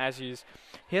game, as he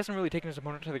hasn't really taken his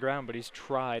opponent to the ground, but he's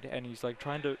tried, and he's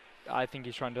trying to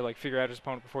figure out his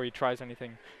opponent before he tries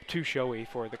anything too showy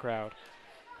for the crowd.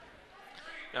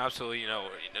 Absolutely,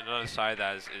 another side of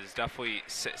that is definitely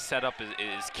setup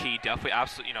is key. Definitely,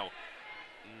 absolutely,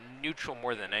 neutral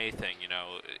more than anything.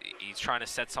 He's trying to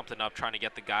set something up, trying to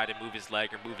get the guy to move his leg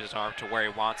or move his arm to where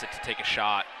he wants it to take a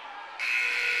shot.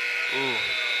 Ooh,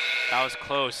 that was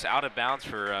close. Out of bounds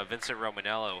for Vincent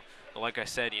Romanello. But like I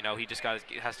said, he just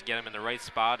has to get him in the right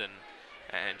spot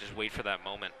and just wait for that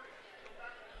moment.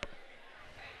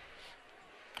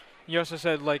 you also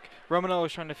said like Romanello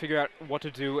was trying to figure out what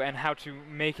to do and how to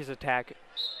make his attack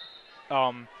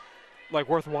like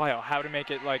worthwhile, how to make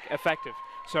it like effective.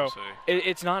 So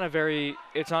it's not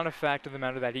a fact of the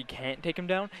matter that he can't take him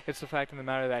down. It's the fact of the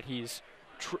matter that he's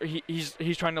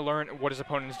trying to learn what his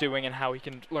opponent is doing and how he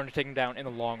can learn to take him down in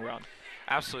the long run.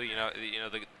 Absolutely,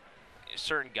 the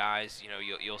certain guys,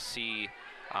 you'll see,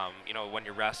 when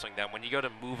you're wrestling them, when you go to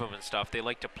move them and stuff, they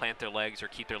like to plant their legs or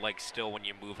keep their legs still when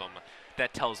you move them.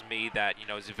 That tells me that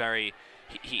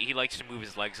he likes to move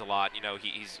his legs a lot.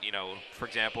 He's for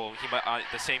example,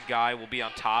 the same guy will be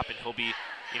on top and he'll be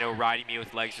riding me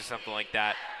with legs or something like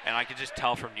that, and I can just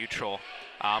tell from neutral.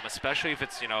 Especially if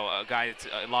it's a guy that's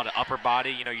a lot of upper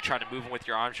body. You try to move him with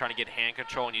your arms, trying to get hand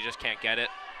control, and you just can't get it.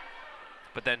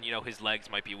 But then his legs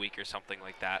might be weak or something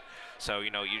like that. So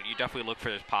you definitely look for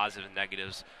those positives and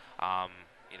negatives.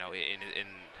 In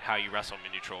how you wrestle him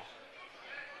in neutral.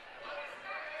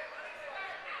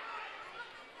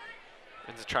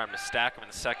 Vincent trying to stack him in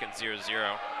the second,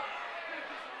 0-0.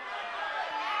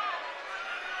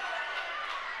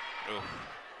 Ooh.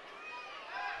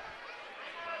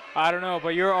 I don't know,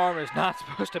 but your arm is not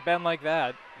supposed to bend like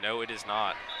that. No, it is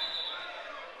not.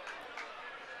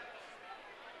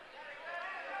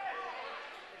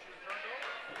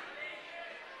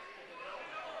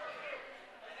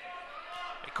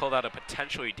 They call that a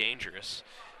potentially dangerous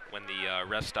when the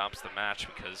ref stops the match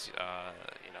because,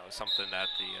 something that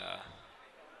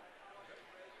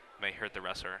may hurt the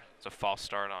wrestler. It's a false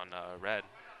start on red.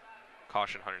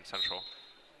 Caution, Hunterdon Central.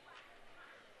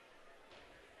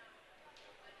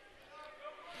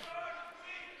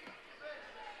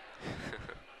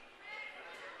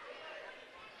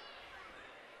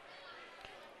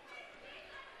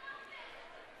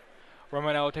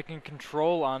 Romanello taking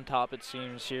control on top, it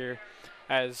seems, here,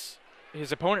 as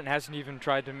his opponent hasn't even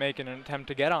tried to make an attempt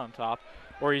to get on top,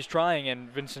 or he's trying and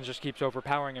Vincent just keeps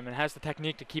overpowering him and has the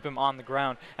technique to keep him on the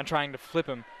ground and trying to flip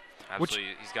him. Absolutely,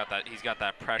 he's got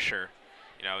that pressure.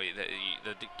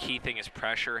 The key thing is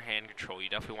pressure, hand control. You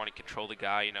definitely want to control the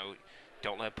guy.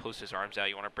 Don't let him post his arms out.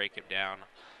 You want to break him down.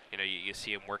 You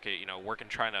see him working,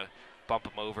 trying to bump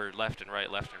him over left and right,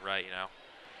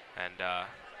 and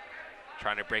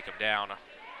trying to break him down,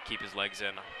 keep his legs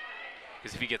in.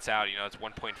 Because if he gets out, it's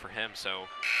 1 point for him. So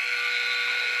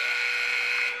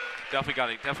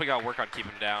definitely got to work on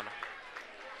keeping him down.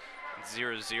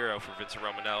 0-0 for Vincent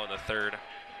Romanello in the third.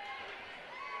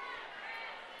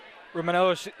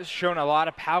 Romanello's shown a lot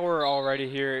of power already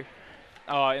here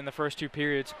in the first two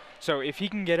periods. So if he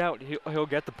can get out, he'll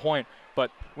get the point.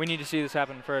 But we need to see this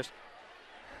happen first.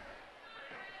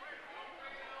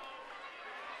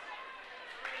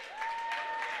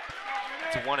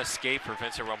 It's one escape for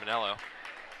Vincent Romanello.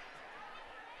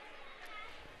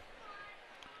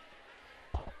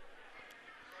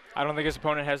 I don't think his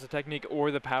opponent has the technique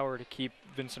or the power to keep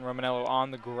Vincent Romanello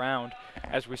on the ground,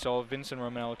 as we saw Vincent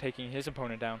Romanello taking his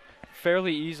opponent down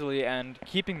fairly easily and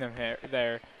keeping them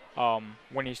there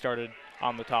when he started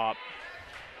on the top.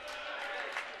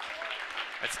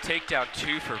 That's takedown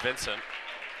 2 for Vincent.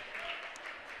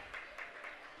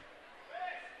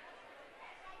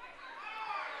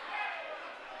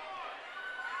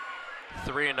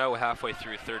 Ooh. 3-0 halfway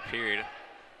through third period.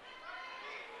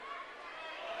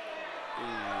 Ooh.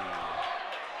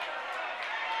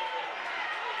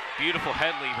 Beautiful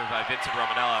head lever by Vincent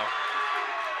Romanello.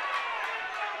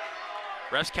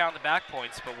 Refs count the back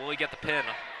points, but will he get the pin?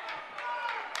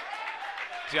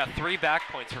 He's got 3 back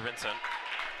points for Vincent.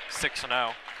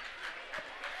 6-0.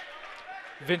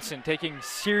 Vincent taking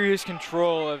serious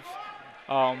control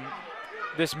of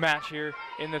this match here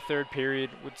in the third period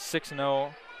with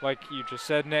 6-0, like you just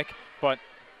said, Nick. But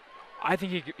I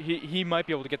think he might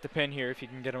be able to get the pin here if he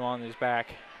can get him on his back.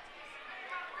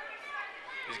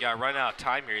 He's got to run out of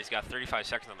time here. He's got 35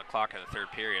 seconds on the clock in the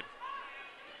third period.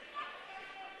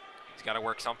 He's got to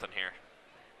work something here.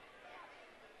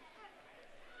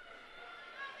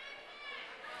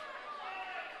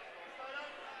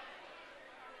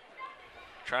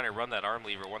 Trying to run that arm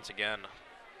lever once again.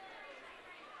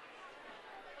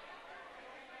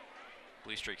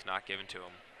 Blue streak's not given to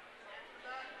him.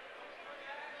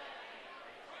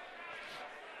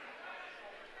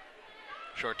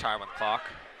 Short time on the clock.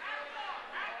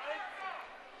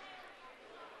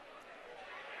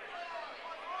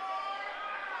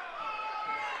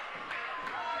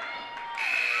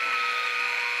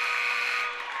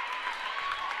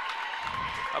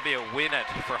 That'll be a win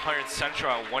for Hunterdon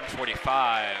Central at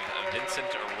 145 of Vincent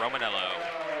Romanello.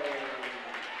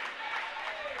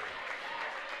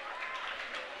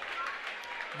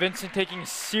 Vincent taking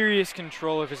serious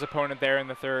control of his opponent there in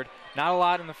the third. Not a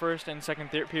lot in the first and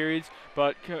second periods,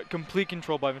 but complete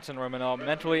control by Vincent Romanel,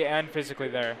 mentally and physically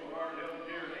there.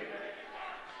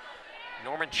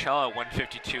 Norman Cella,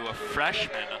 152, a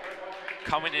freshman,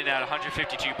 coming in at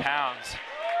 152 pounds.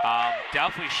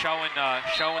 Definitely showing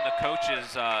the coaches,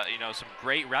 some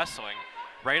great wrestling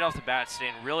right off the bat,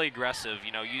 staying really aggressive.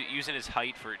 Using his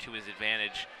height to his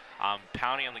advantage,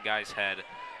 pounding on the guy's head.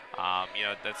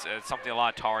 That's something a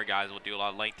lot of taller guys will do, a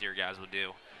lot of lengthier guys will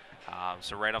do.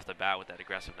 So right off the bat with that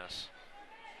aggressiveness.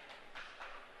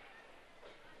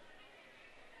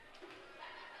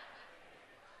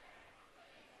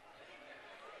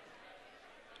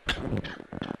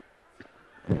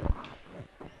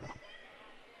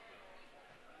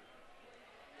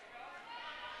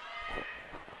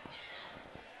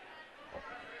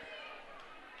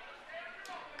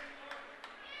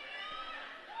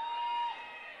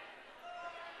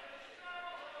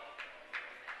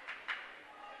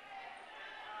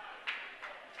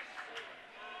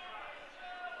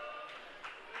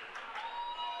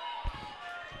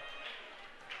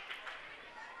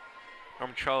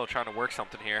 Norman Trello trying to work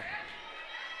something here.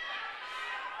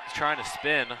 He's trying to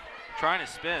spin.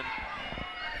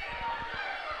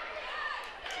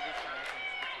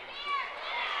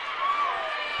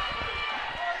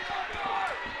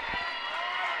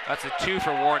 That's a 2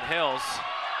 for Warren Hills.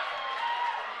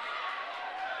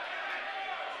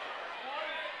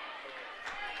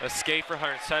 Escape for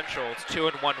Hunterdon Central. It's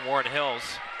 2-1 Warren Hills.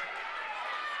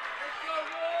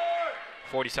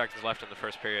 40 seconds left in the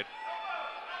first period.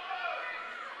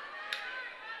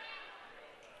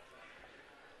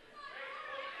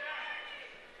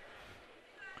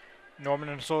 Norman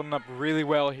is holding up really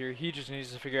well here. He just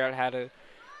needs to figure out how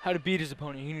to beat his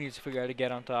opponent. He needs to figure out how to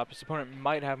get on top. His opponent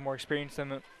might have more experience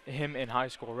than him in high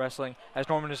school wrestling, as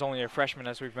Norman is only a freshman,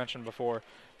 as we've mentioned before.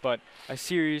 But a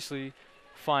seriously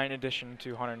fine addition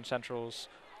to Hunterdon Central's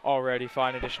already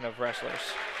fine addition of wrestlers.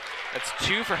 That's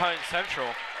 2 for Hunterdon Central.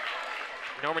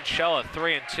 Norman Shella,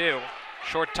 3-2.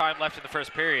 Short time left in the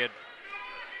first period.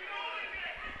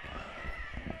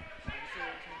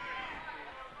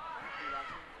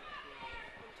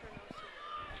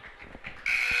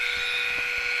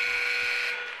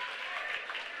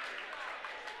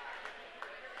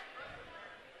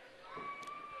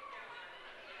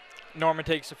 Norman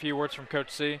takes a few words from Coach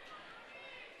C.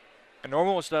 And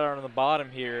Norman will start on the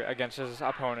bottom here against his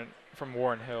opponent from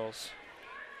Warren Hills.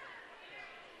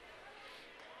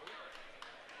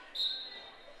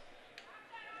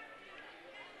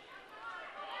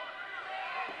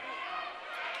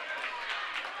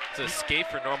 It's an escape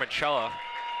for Norman Chella.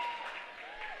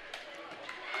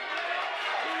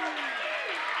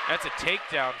 That's a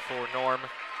takedown for Norm.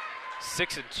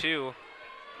 6-2.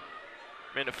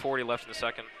 Minute 40 left in the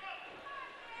second.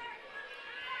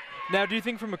 Now, do you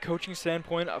think from a coaching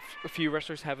standpoint, a few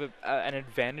wrestlers have an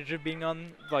advantage of being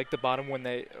on the bottom when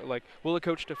they will a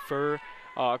coach defer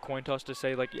a coin toss to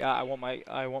say yeah, I want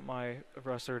my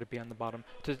wrestler to be on the bottom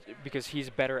because he's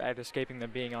better at escaping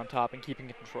than being on top and keeping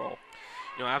control?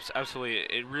 Absolutely.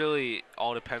 It really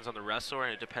all depends on the wrestler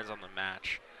and it depends on the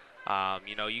match.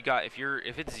 You got if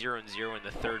it's 0-0 in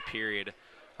the third period,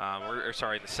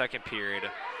 in the second period,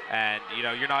 and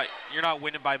you're not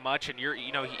winning by much, and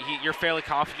you're fairly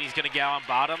confident he's going to get on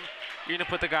bottom, you're going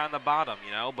to put the guy on the bottom,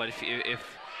 But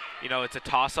if it's a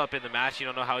toss-up in the match, you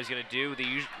don't know how he's going to do.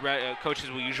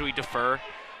 Coaches will usually defer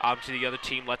to the other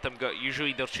team, let them go.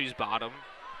 Usually they'll choose bottom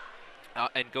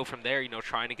and go from there.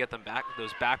 Trying to get them back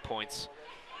those back points.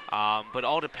 But it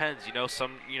all depends.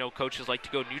 Some coaches like to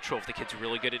go neutral if the kid's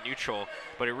really good at neutral,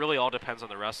 but it really all depends on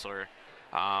the wrestler.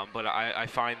 But I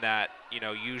find that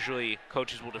usually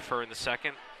coaches will defer in the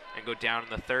second and go down in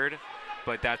the third,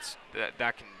 but that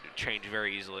can change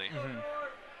very easily. Mm-hmm.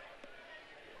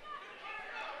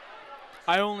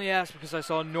 I only asked because I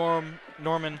saw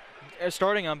Norman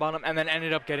starting on bottom and then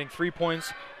ended up getting 3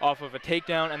 points off of a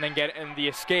takedown and then getting the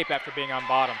escape after being on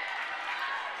bottom.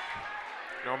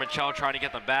 Norman Chell trying to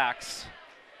get them backs.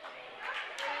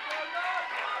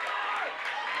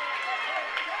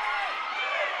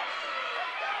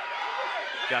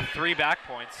 Got 3 back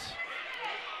points.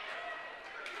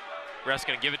 Ref's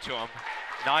going to give it to him.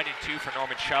 9-2 for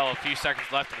Norman Chell. A few seconds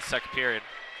left in the second period.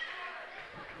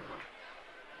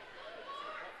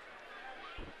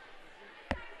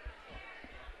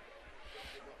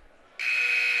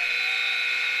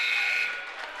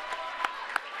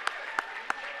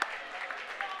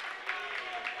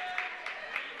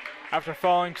 After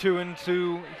falling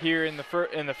 2-2 here in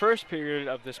the first period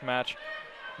of this match,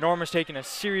 Norm has taken a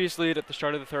serious lead at the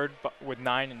start of the third with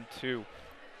 9-2.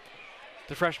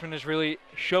 The freshman is really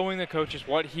showing the coaches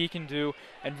what he can do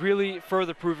and really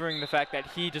further proving the fact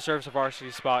that he deserves a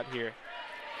varsity spot here.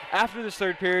 After this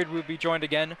third period, we'll be joined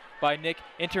again by Nick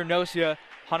Internosia,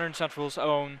 Hunterdon Central's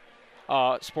own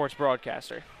sports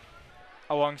broadcaster,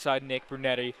 alongside Nick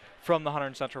Brunetti from the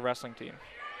Hunterdon Central wrestling team.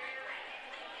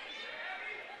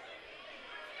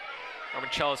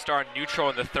 Normanchella starting neutral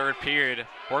in the third period,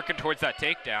 working towards that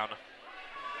takedown.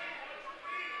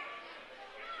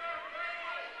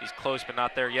 He's close, but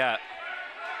not there yet.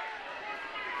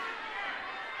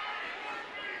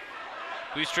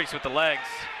 Blue Streaks with the legs,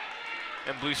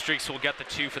 and Blue Streaks will get the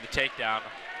 2 for the takedown.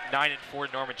 9-4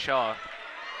 Normanchella.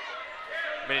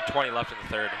 Minute 20 left in the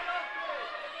third.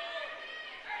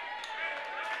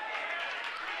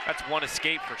 That's one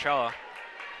escape for Cella.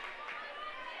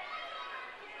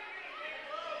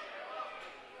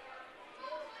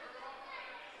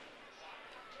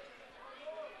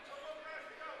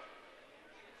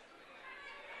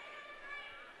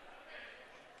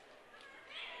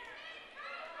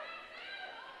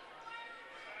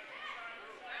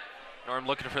 Norm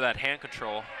looking for that hand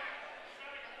control.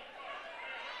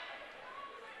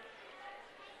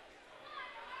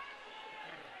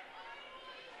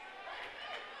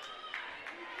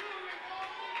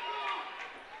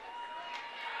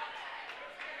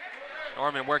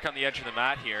 Norman work on the edge of the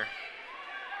mat here,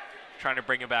 trying to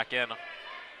bring him back in.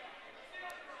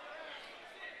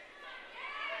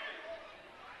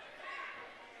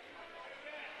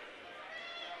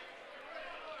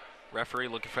 Referee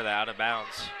looking for the out of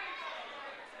bounds.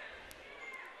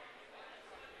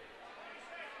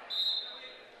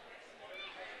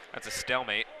 That's a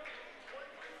stalemate.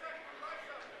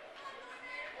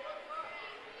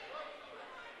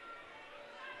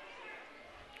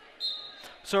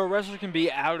 So a wrestler can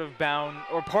be out of bounds,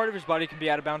 or part of his body can be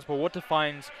out of bounds, but what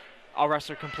defines a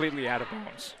wrestler completely out of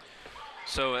bounds?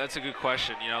 So that's a good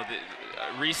question. You know,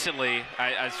 recently,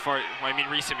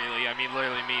 recently, I mean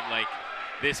literally like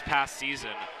this past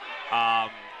season,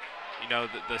 you know,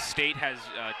 the state has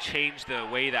changed the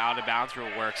way the out of bounds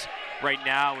rule works. Right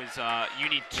now is you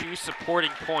need 2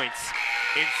 supporting points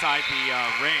inside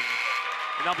the ring,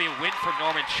 and that'll be a win for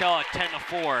Normanchella,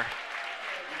 10-4.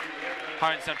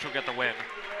 Hunterdon Central get the win.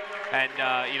 And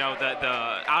you know,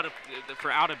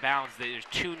 for out of bounds, there's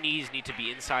 2 knees need to be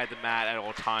inside the mat at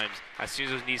all times. As soon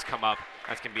as those knees come up,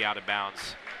 that's gonna be out of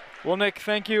bounds. Well, Nick,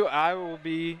 thank you. I will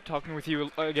be talking with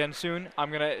you again soon.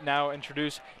 I'm gonna now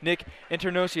introduce Nick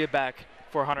Internosia back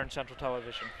for Hunterdon Central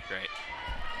Television. Great.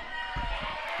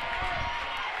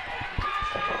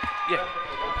 Yeah.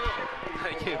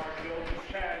 Thank you.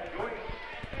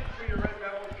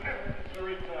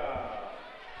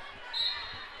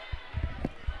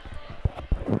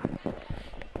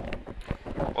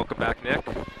 Welcome back, Nick.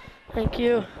 Thank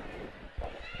you.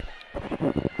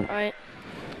 All right.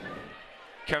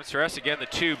 Kevin Ceres again, the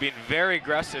 2, being very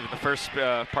aggressive in the first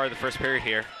part of the first period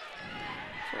here.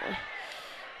 Okay.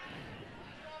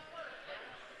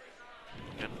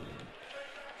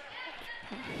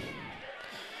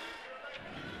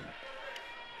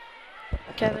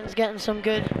 Kevin's getting some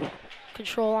good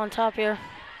control on top here.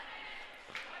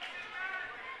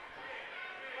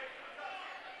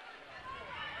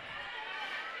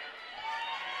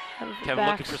 Kevin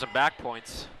looking for some back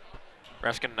points.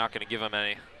 Reskin not going to give him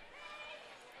any.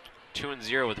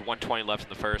 2-0 with 1:20 left in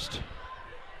the first.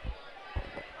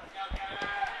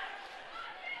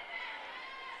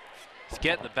 He's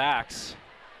getting the backs.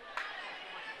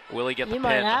 Will he get the pin?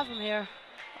 pin? Might have him here.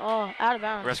 Oh, out of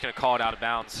bounds. Ref's going to call it out of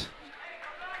bounds.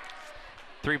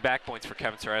 3 back points for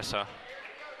Kevin Ceresa.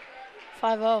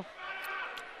 5-0.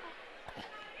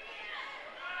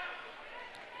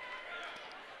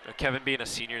 Kevin being a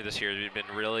senior this year, he's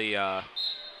been really,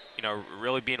 you know,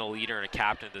 really being a leader and a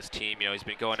captain of this team. You know, he's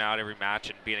been going out every match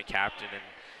and being a captain, and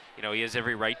you know, he has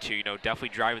every right to. You know, definitely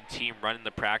driving the team, running the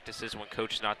practices when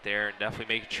coach is not there, and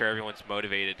definitely making sure everyone's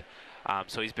motivated.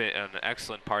 So he's been an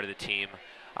excellent part of the team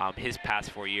his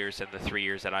past 4 years and the 3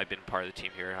 years that I've been part of the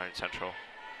team here at Hunterdon Central.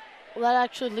 Well, that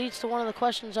actually leads to one of the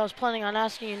questions I was planning on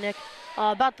asking you, Nick,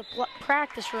 about the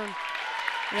practice room.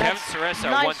 Kevin Ceresa,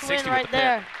 nice 160 win right with the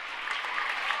there.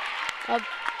 pin.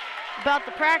 About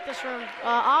the practice room,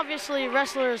 obviously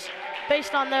wrestlers,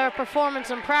 based on their performance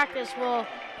in practice, will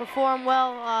perform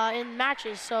well in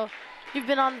matches. So you've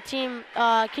been on the team.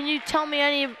 Can you tell me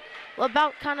any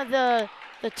about kind of the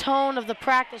tone of the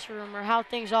practice room or how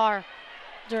things are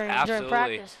during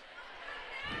practice?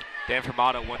 Dan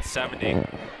Fermata, 170.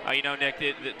 You know, Nick,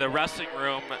 the wrestling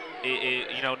room,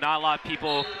 you know, not a lot of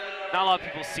people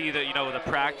see the, you know, the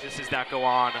practices that go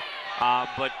on.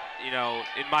 But you know,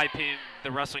 in my opinion,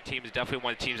 the wrestling team is definitely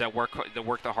one of the teams that work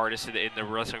the hardest in the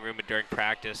wrestling room and during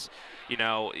practice. We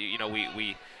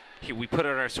put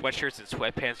on our sweatshirts and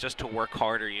sweatpants just to work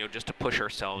harder. Just to push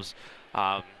ourselves.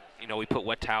 We put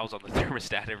wet towels on the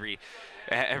thermostat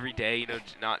every day.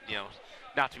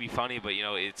 Not to be funny, but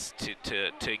it's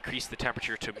to increase the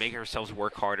temperature, to make ourselves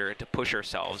work harder, and to push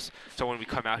ourselves. So when we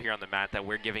come out here on the mat, that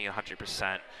we're giving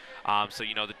 100%.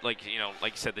 Like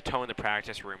you said, the tone in the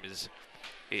practice room is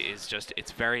just,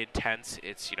 it's very intense.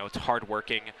 It's hard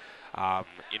working.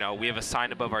 We have a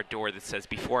sign above our door that says,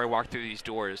 "Before I walk through these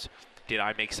doors, did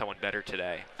I make someone better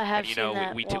today?" I have seen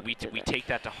that. We take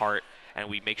that to heart, and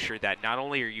we make sure that not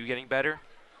only are you getting better,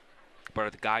 but are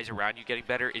the guys around you getting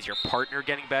better? Is your partner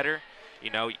getting better?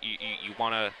 You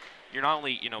want to. You're not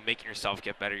only making yourself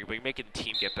get better, but you're making the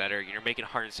team get better. You're making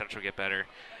Hunterdon Central get better,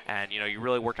 and you're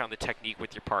really working on the technique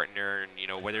with your partner,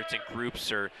 and whether it's in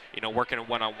groups or working a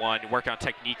one-on-one, working on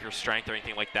technique or strength or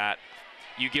anything like that.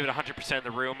 You give it 100% in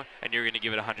the room, and you're going to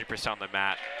give it 100% on the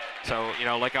mat. So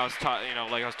like I was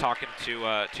talking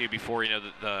to you before,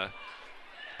 the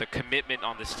commitment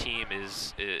on this team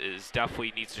is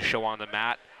definitely needs to show on the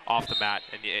mat, off the mat,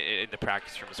 and in the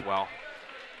practice room as well.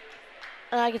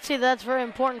 And I can see that's very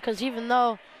important, because even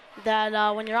though that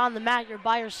when you're on the mat, you're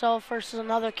by yourself versus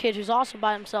another kid who's also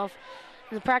by himself,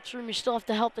 in the practice room you still have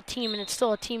to help the team, and it's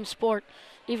still a team sport,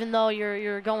 even though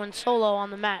you're going solo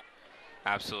on the mat.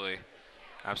 Absolutely.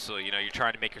 You're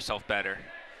trying to make yourself better.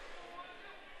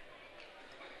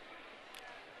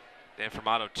 Dan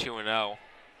Formato 2-0.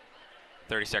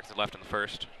 30 seconds left in the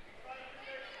first.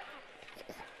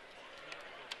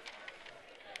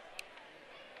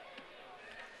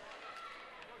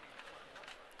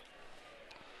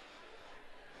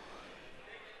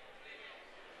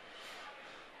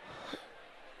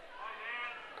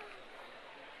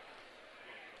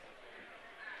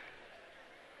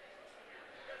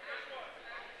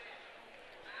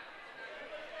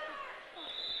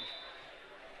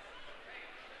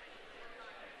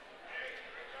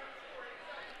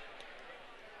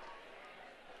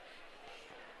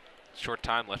 Short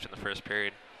time left in the first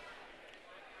period.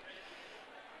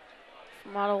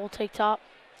 Formato will take top.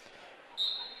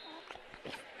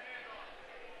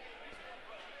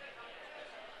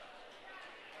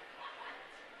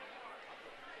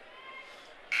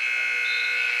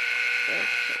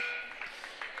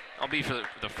 I'll be for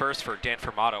the first for Dan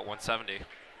Formato at 170.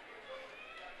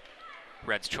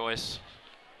 Red's choice.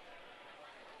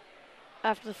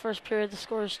 After the first period, the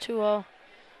score is 2-0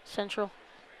 Central.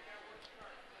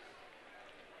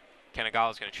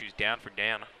 Kanagawa is going to choose down for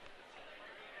Dan.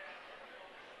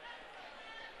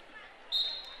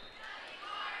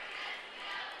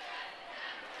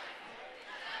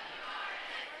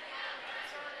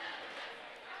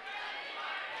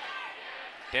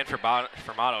 Dan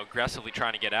Formato aggressively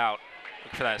trying to get out,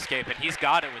 looking for that escape, and he's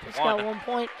got it with He's one. got 1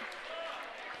 point.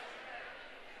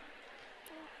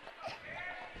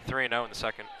 3-0 in the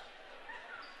second.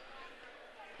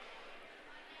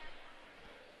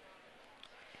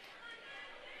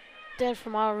 Dan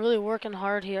Formato really working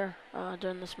hard here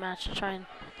during this match to try and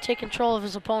take control of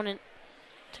his opponent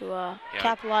to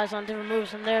capitalize on different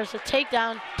moves. And there's a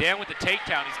takedown. Dan with the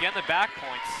takedown. He's getting the back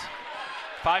points.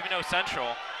 5-0 Central.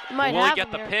 Might Will he have get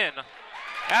him the here. pin?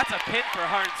 That's a pin for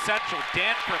Hunterdon Central.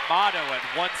 Dan Formato at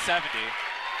 170.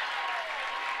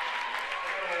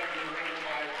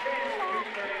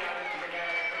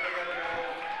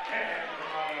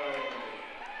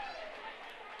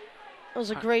 It was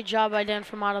a great job by Dan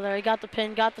Formato there. He got the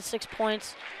pin, got the 6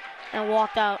 points, and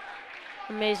walked out.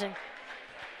 Amazing.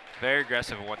 Very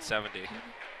aggressive at 170.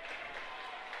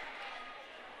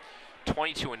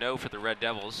 22-0 for the Red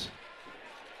Devils.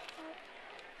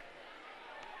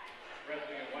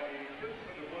 Wrestling at 182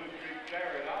 for the Blue Streak,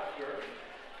 Jared Oscar.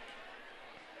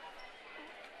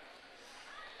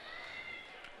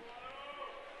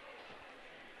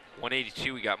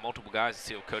 .182, we got multiple guys. Let's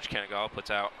see what Coach Kanagawa puts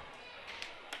out.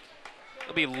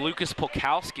 It'll be Lucas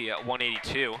Polkowski at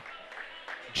 182.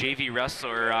 JV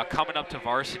wrestler coming up to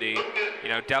varsity.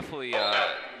 Definitely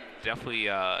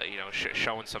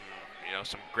showing some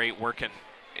great work in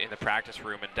the practice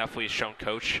room, and definitely shown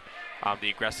Coach the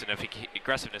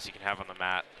aggressiveness he can have on the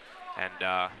mat,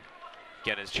 and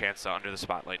getting his chance under the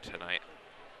spotlight tonight.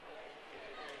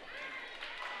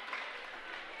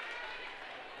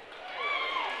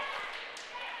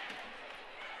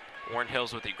 Warren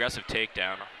Hills with the aggressive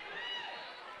takedown.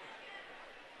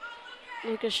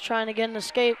 Lucas trying to get an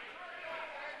escape.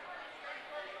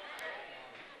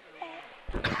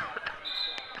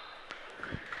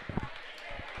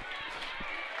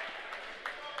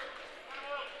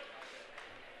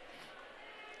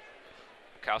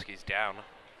 Bukowski's down.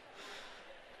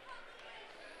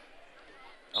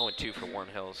 0-2 for Warren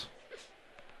Hills.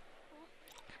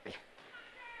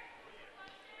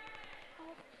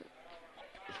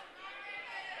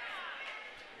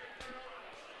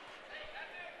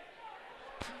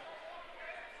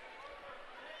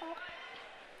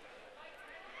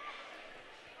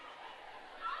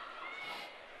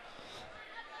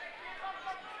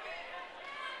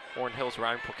 Warren Hills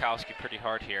riding Bukowski pretty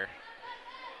hard here.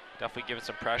 Definitely giving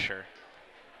some pressure.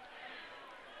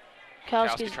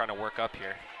 Bukowski trying to work up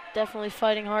here. Definitely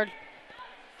fighting hard.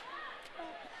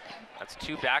 That's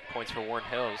 2 back points for Warren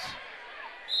Hills.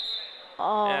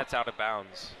 Oh, Yeah, it's out of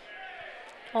bounds.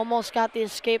 almost got the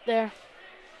escape there.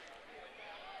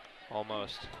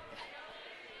 Almost.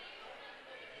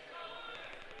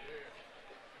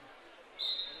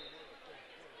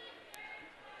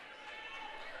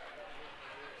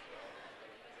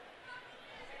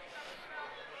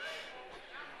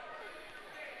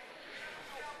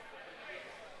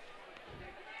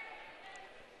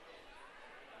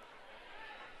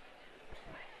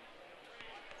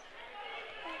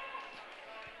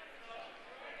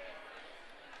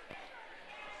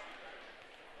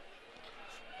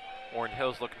 Warren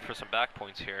Hills looking for some back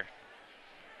points here.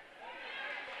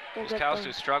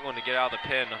 Bukowski's struggling to get out of the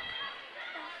pin.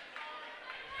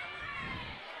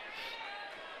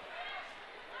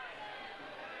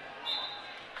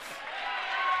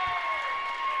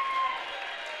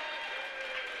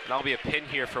 That'll be a pin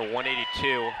here for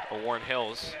 182 of Warren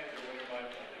Hills.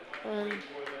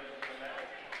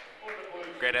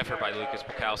 Great effort by Lucas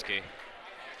Bukowski.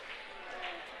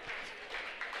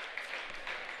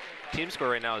 Team score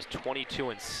right now is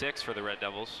 22-6 for the Red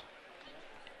Devils.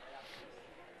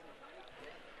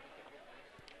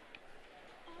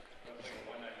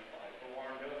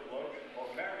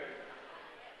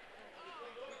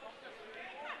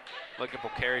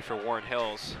 Lookable carry for Warren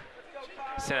Hills.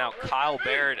 Sent out Kyle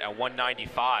Barrett at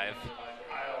 195.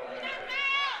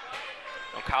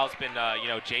 Well, Kyle's been,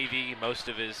 JV most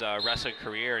of his wrestling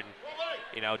career,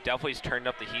 and definitely he's turned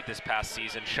up the heat this past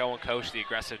season, showing coach the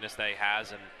aggressiveness that he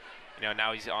has, and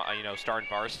now he's starting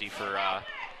varsity for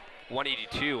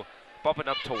 182, bumping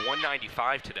up to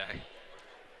 195 today.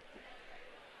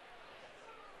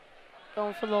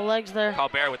 Going for the legs there. Kyle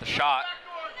Barrett with the shot.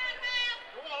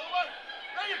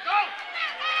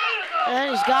 And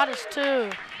he's got his 2.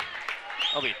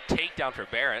 That'll be a takedown for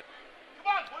Barrett.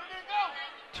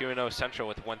 2-0 Central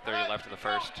with 1:30 left in the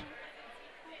first.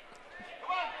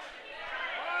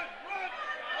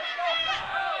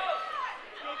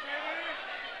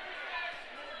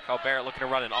 Kyle Barrett looking to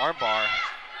run an armbar.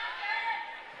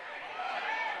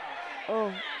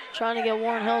 Oh, trying to get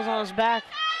Warren Hills on his back.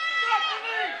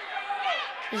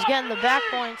 He's getting the back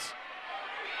points.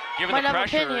 Giving Might the have a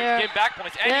pressure, pin here. getting back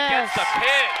points, and Yes. he gets the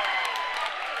pin.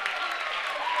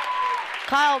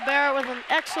 Kyle Barrett with an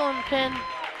excellent pin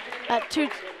at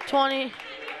 220.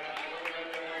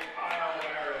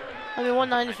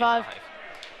 195.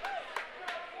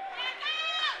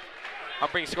 I'm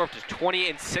bringing score up to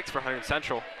 20-6 for Hunterdon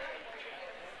Central.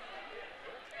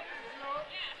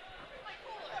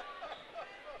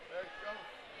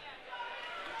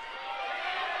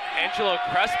 Angelo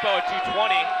Crespo at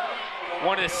 220,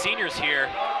 one of the seniors here.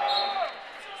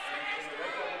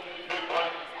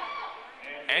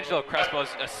 Angelo Crespo is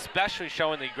especially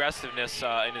showing the aggressiveness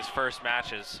in his first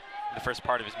matches, in the first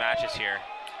part of his matches here.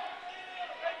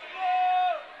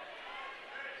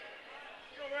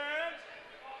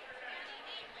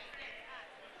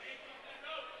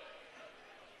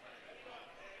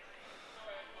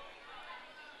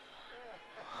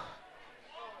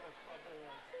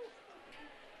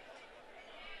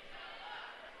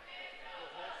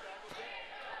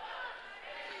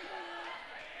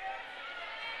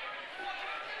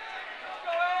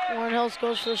 Warren Hills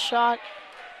goes for the shot.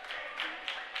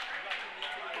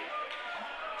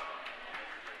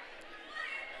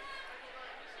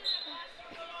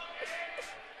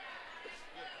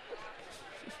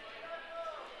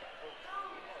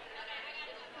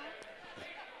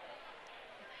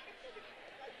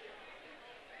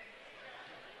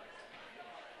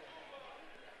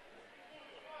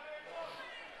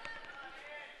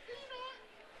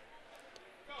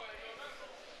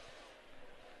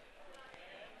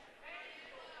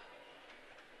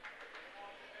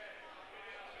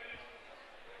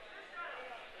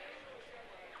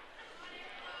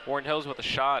 Warren Hills with a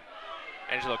shot.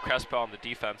 Angelo Crespo on the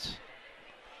defense.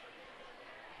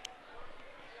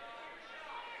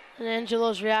 And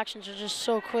Angelo's reactions are just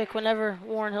so quick whenever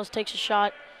Warren Hills takes a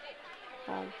shot.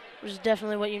 Which is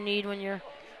definitely what you need when you're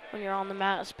on the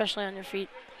mat, especially on your feet.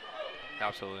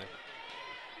 Absolutely.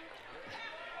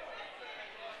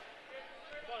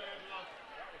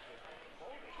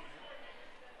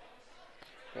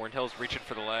 Warren Hill's reaching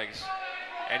for the legs.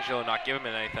 Angelo not giving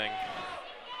him anything.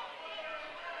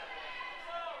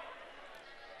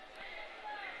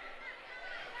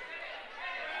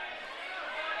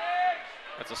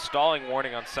 That's a stalling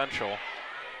warning on Central.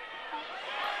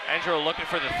 Angelo looking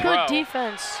for the throw. Good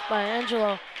defense by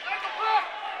Angelo.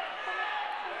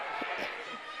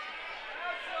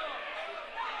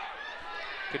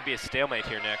 Could be a stalemate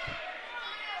here, Nick.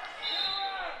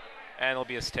 And it'll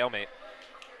be a stalemate.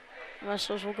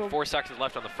 Wrestlers will go. 4 seconds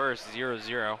left on the first,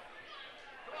 0-0.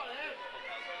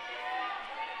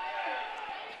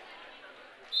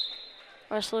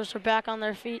 Wrestlers are back on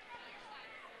their feet.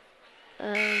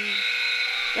 And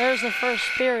there's the first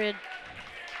period.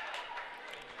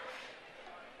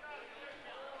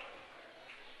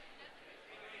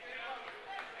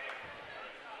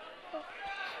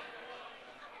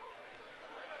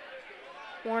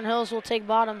 Warren Hills will take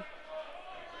bottom.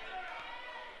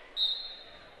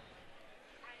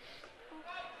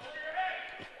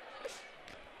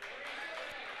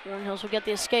 Warren Hills will get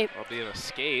the escape. That'll be an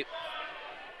escape.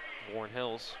 Warren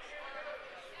Hills.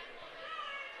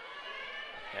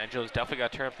 Angelo's definitely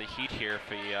got to turn up the heat here if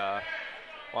he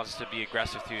wants to be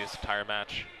aggressive through this entire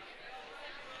match.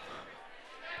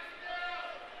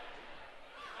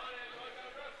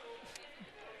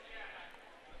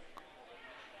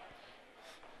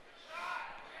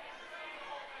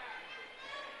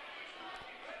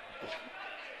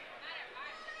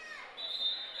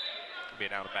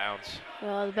 Being out of bounds.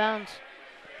 Well, out of bounds.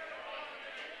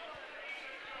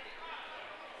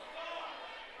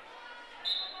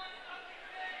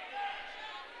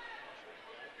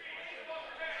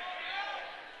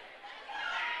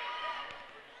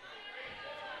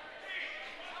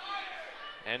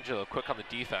 Angelo quick on the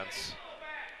defense.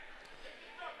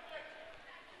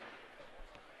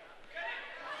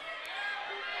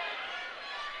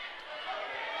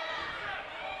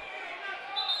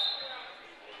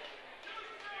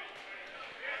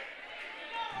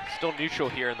 Still neutral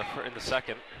here in the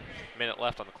second. Minute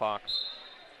left on the clock.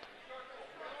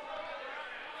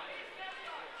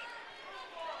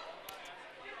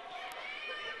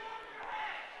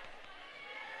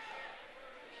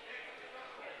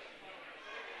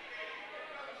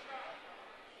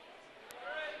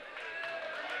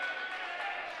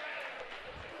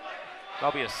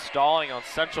 That'll be a stalling on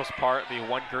Central's part. It'll be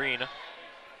 1 green.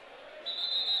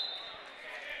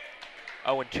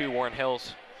 0-2 Warren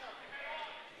Hills.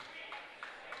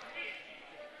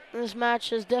 This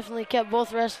match has definitely kept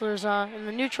both wrestlers in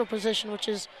the neutral position, which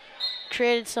has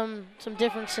created some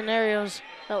different scenarios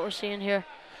that we're seeing here.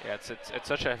 Yeah, it's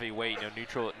such a heavy weight. You know,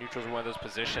 neutral's one of those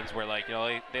positions where, like, you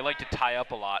know, they like to tie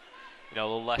up a lot. You know, a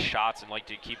little less shots and like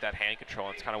to keep that hand control.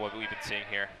 And it's kind of what we've been seeing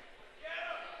here.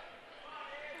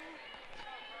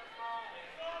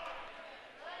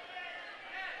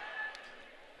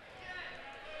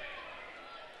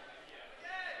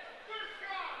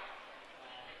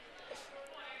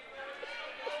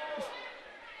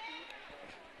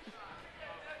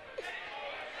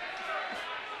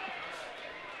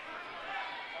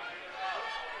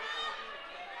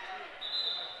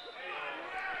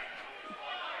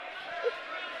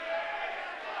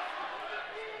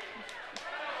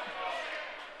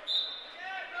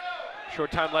 Short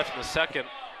time left in the second.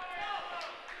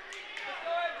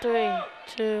 3,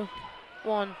 2,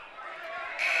 1.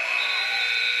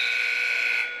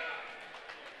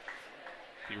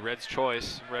 Be Red's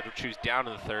choice. Red will choose down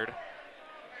in the third.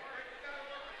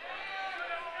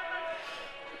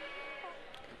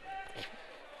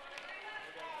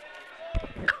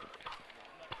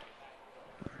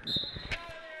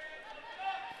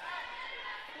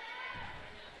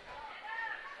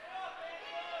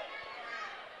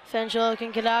 If Angelo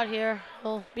can get out here,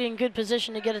 he'll be in good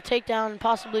position to get a takedown and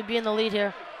possibly be in the lead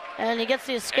here. And he gets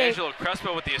the escape. Angelo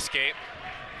Crespo with the escape.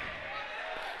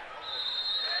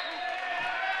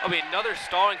 There'll be another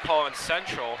stalling call on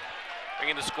Central,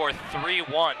 bringing the score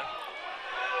 3-1.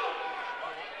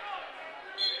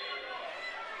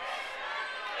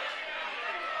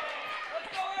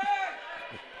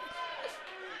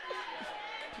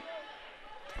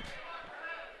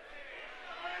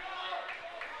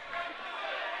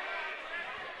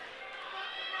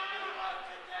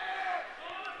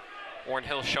 Warren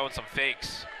Hill showing some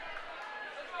fakes.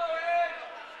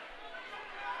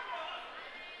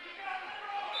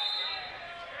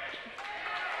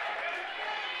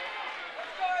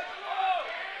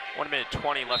 One minute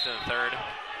 20 left in the third.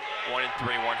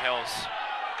 1-3 Warren Hills.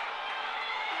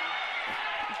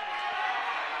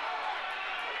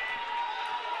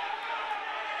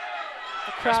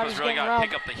 The crowd Crespo's is really getting got to riled.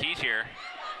 pick up the heat here.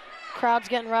 Crowd's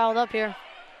getting riled up here.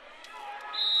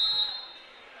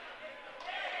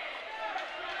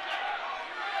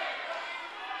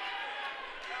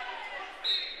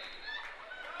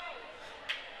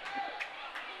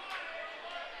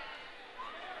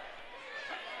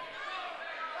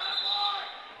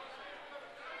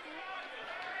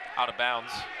 out of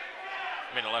bounds.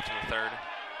 Minute left in the third.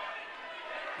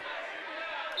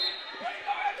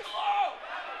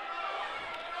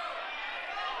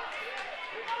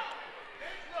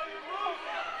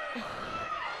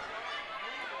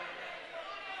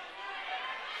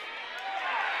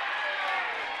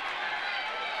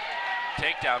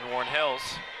 Takedown, Warren Hills.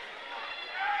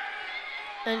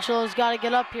 Angelo's got to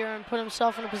get up here and put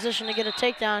himself in a position to get a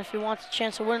takedown if he wants a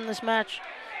chance of winning this match.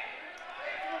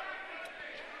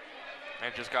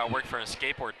 And just got to work for a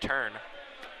skateboard turn.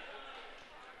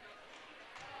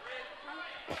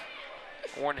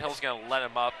 Warren Hill's going to let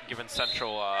him up, giving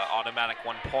Central automatic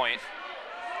 1 point.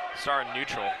 Start in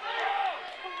neutral.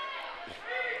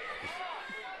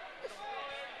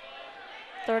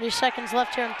 30 seconds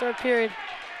left here in third period.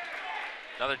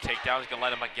 Another takedown, he's gonna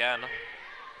let him again.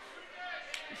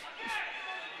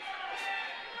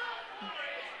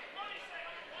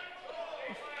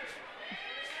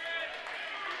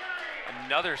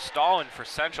 Another stalling for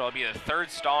Central. It'll be the third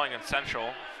stalling in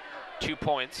Central. 2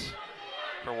 points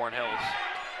for Warren Hills.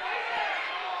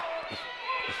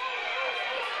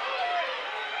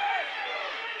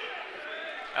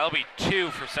 That'll be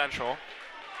 2 for Central.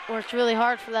 Worked really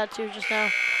hard for that too just now.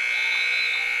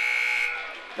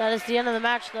 That is the end of the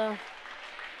match though.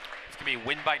 It's gonna be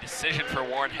win by decision for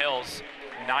Warren Hills,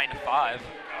 9-5.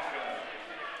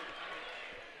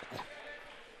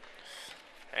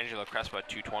 Angelo Crespo at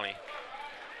 220.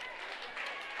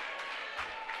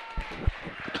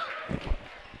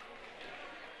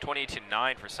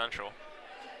 (28-9) for Central.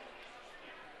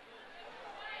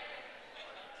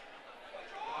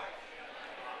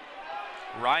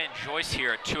 Ryan Joyce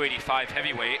here at 285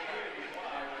 heavyweight.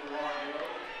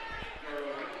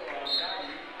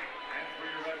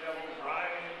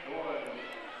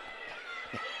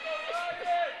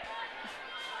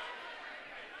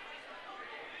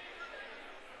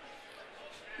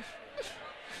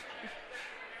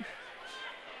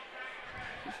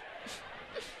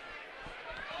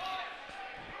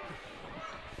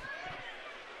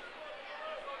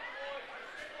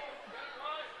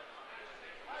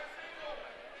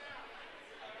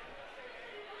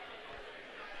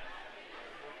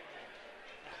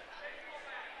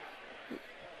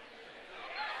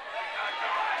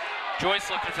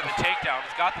 Joyce looking for the takedown.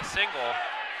 He's got the single.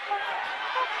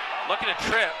 Looking to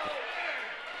trip.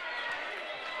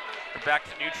 We're back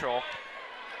to neutral.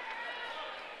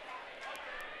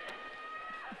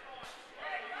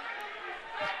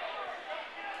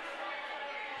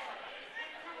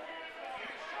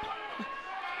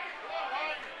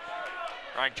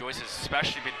 Ryan Joyce has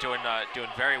especially been doing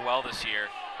very well this year,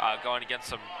 going against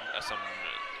some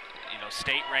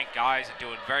state-ranked guys and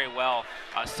doing very well.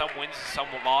 Some wins, some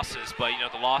losses, but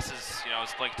the losses, I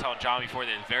was like telling John before,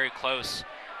 they're very close.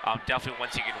 Definitely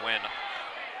ones you can win.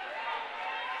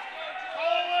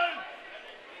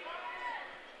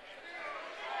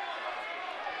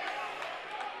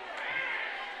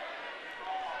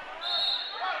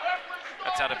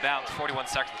 That's out of bounds. 41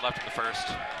 seconds left in the first.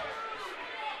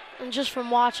 And just from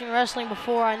watching wrestling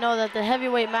before, I know that the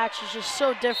heavyweight match is just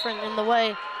so different in the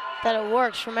way that it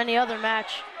works from any other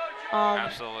match.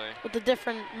 Absolutely. With the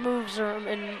different moves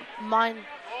and mind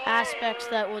aspects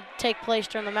that would take place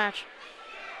during the match.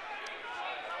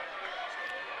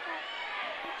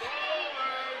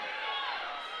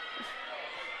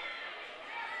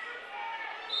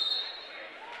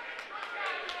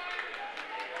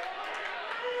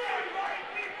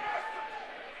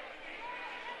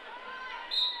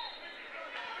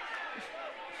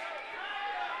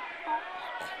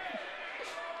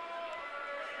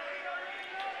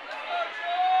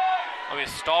 There'll be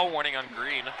a stall warning on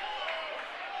green.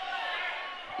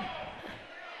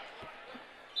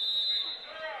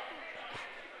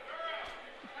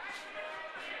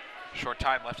 Short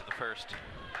time left in the first.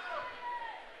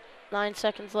 9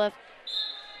 seconds left.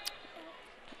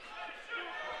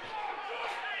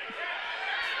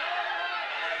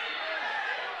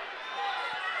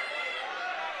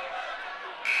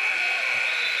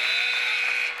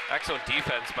 Excellent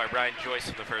defense by Ryan Joyce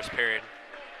in the first period.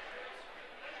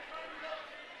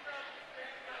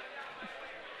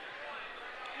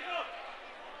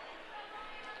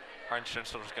 Orange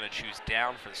Central is going to choose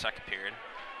down for the second period.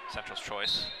 Central's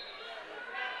choice.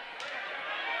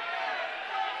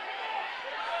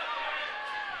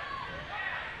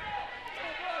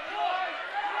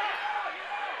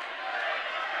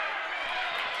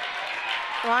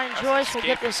 Ryan Joyce will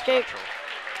get the escape. Central.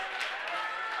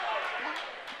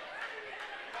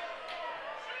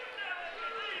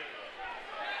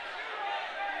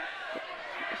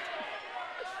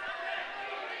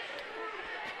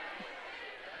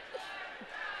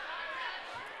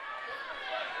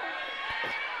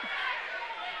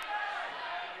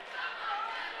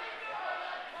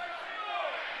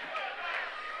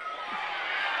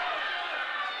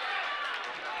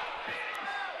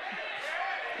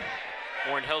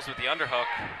 Warren Hills with the underhook,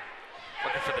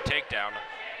 looking for the takedown.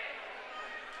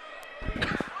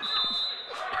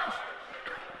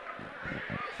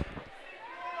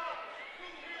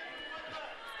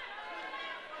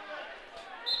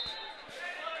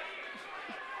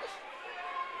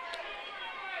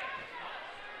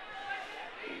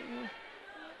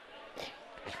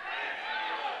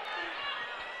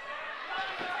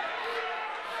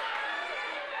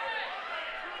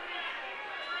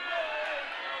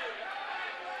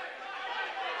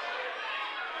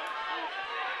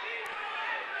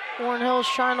 Warren Hill's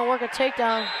trying to work a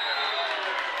takedown.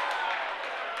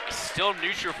 Still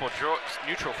neutral for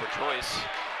choice.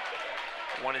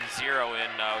 1-0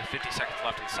 with 50 seconds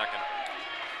left in the second.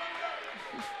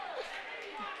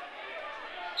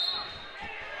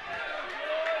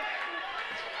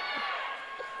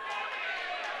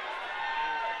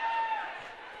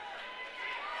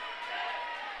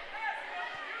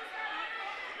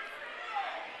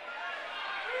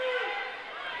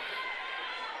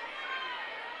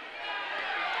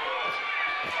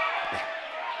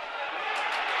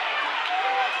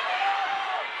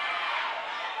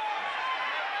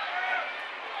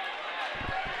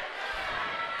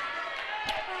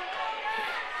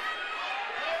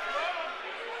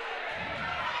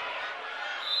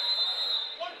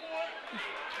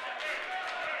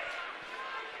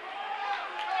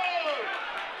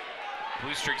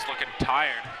 Blue Streak's looking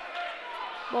tired.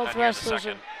 Both wrestlers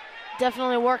are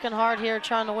definitely working hard here,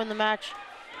 trying to win the match.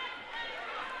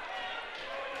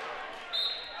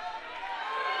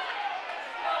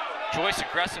 Joyce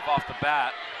aggressive off the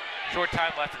bat. Short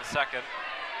time left in the second.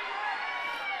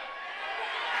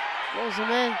 Rolls him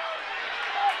in.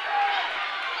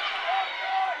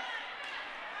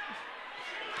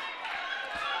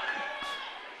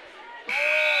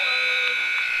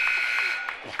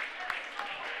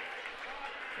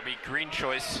 It'll be green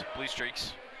choice, Blue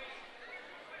Streaks.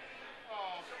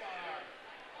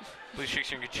 Blue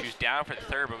Streaks are going to choose down for the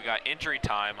third, but we got injury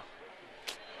time.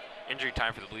 Injury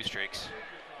time for the Blue Streaks.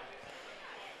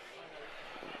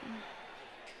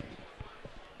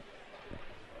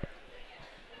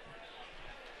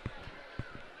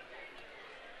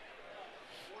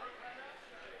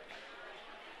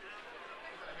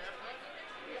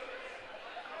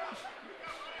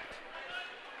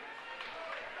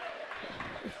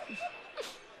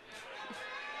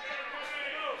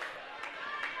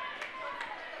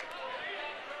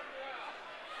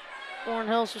 Warren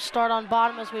Hills will start on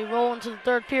bottom as we roll into the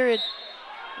third period.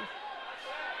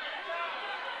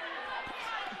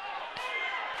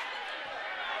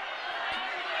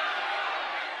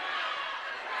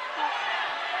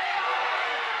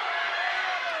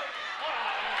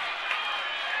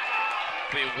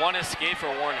 The one escape for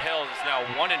Warren Hills is now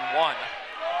 1-1.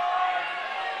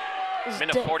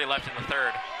 Minute 40 left in the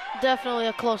third. Definitely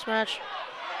a close match.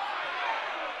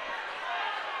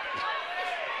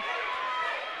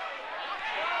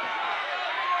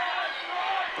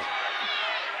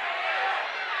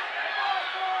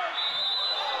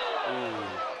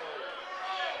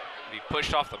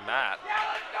 Pushed off the mat.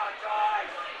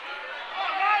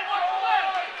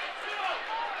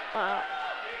 Wow.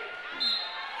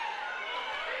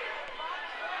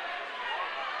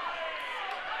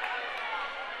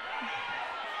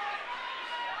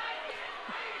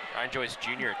 Ryan Joyce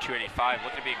Jr. at 285,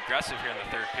 looking to be aggressive here in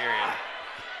the third period.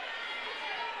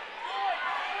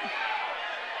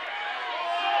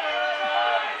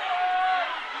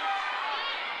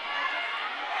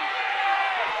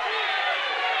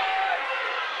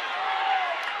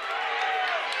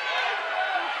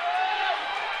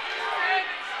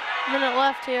 Minute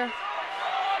left here.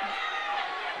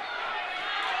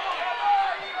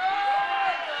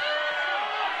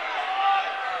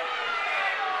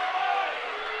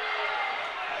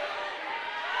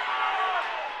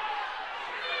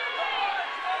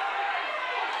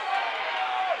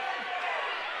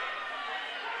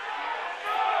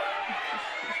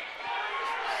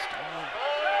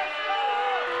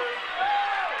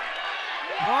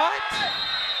 What?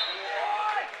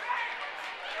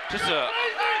 Just a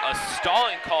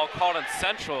stalling call called on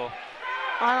Central.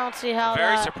 I don't see how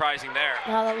Very surprising there.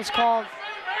 How that was called.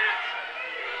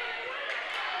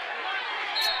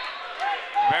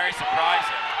 Very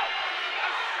surprising.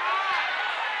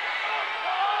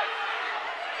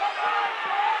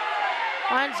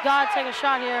 Ryan's got to take a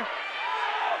shot here.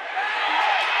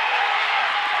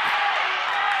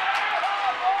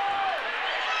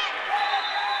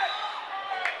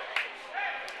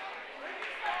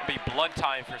 It'll be blood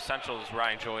time for Central's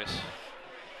Ryan Joyce.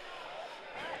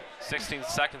 16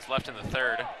 seconds left in the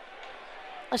third.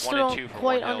 I still don't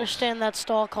quite understand that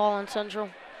stall call on Central.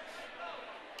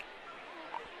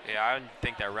 Yeah, I don't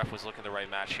think that ref was looking at the right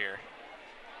match here.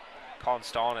 Colin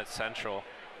Stallin at Central.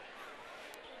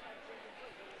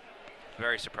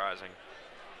 Very surprising.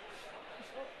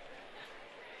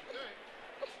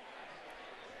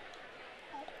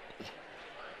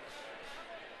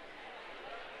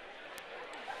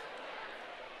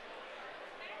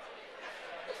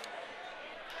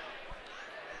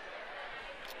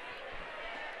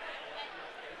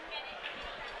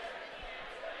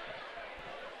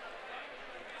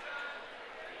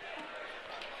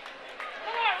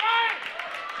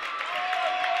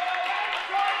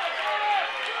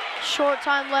 Short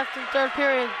time left in third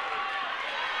period.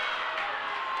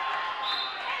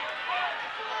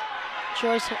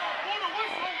 Joyce.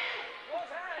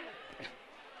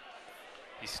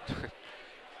 He's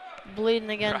Bleeding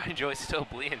again. Ryan Joyce still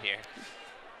bleeding here.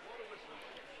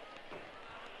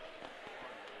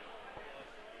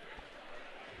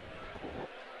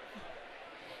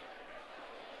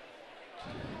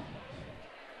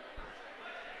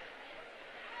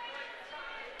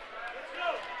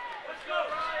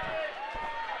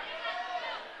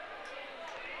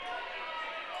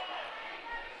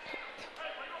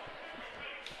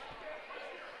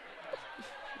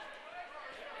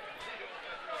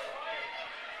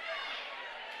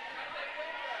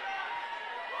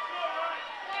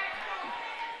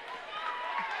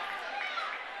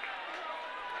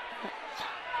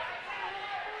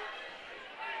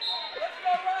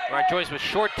 Ryan Joyce with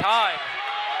short time.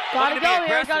 Gotta Looking to be go here,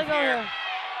 aggressive gotta go here.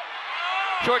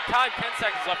 Short time, 10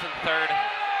 seconds left in the third.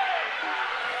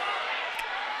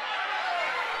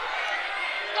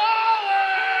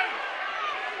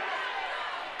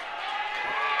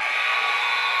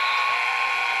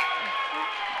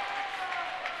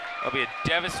 That'll be a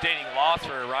devastating loss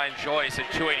for Ryan Joyce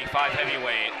at 285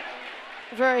 heavyweight.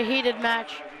 Very heated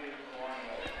match.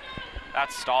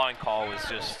 That stalling call was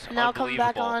just Now coming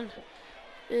back on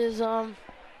is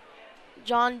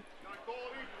John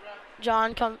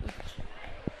come.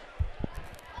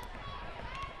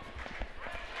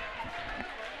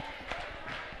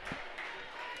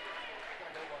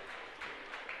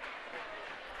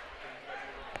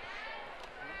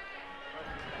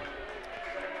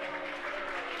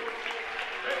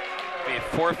 Be a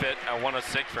forfeit at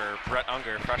 106 for Brett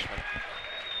Unger, freshman.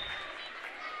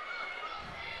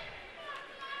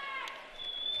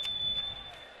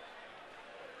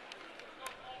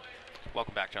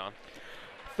 Welcome back, John.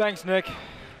 Thanks, Nick.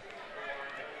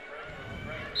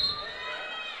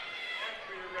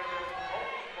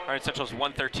 All right, Central's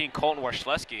 113, Colton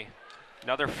Warsleski,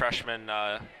 another freshman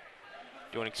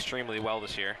doing extremely well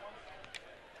this year.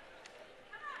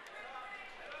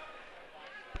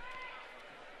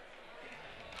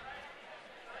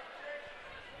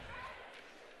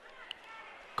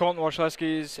 Colton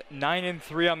Warsleski's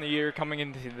 9-3 on the year coming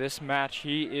into this match.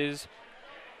 He is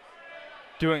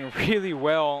doing really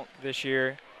well this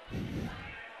year.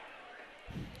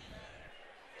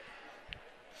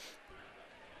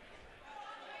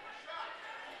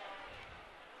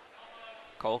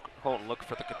 Colton looking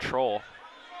for the control.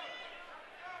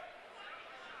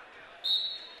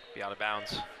 Be out of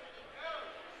bounds.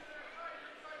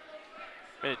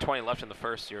 Minute 20 left in the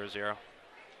first, 0-0.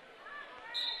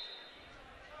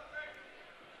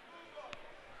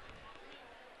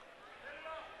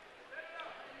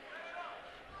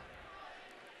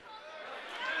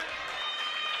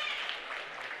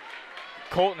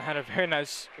 Colton had a very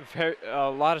nice, a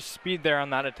lot of speed there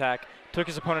on that attack. Took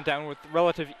his opponent down with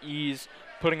relative ease,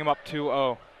 putting him up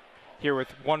 2-0 here with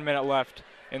 1 minute left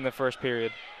in the first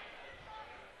period.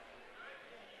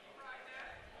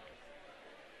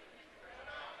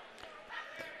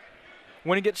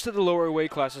 When it gets to the lower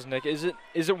weight classes, Nick, is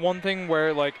it one thing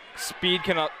where like speed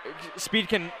can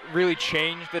really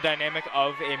change the dynamic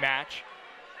of a match?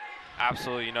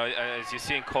 Absolutely. You know, as you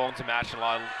see in Colton's match, and a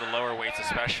lot of the lower weights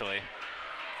especially,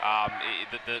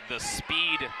 the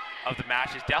speed of the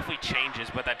matches definitely changes,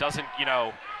 but that doesn't, you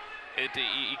know,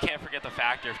 you can't forget the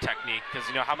factor of technique, because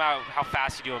you know how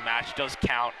fast you do a match does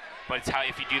count, but it's how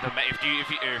if you do the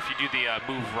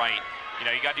move right. You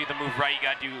know, you got to do the move right, you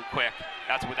got to do it quick.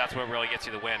 That's what really gets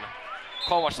you the win.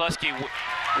 Colton Warsleski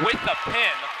with the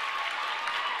pin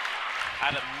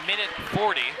at a minute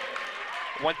 40,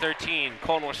 113.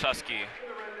 Colton Warsleski,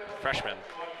 freshman.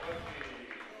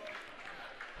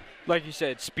 Like you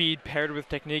said, speed paired with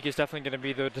technique is definitely going to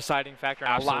be the deciding factor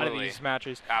in a lot of these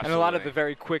matches. Absolutely. And a lot of the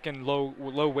very quick and low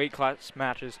weight class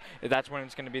matches, that's when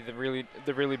it's going to be the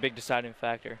really big deciding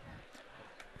factor.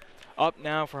 Up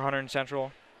now for Hunterdon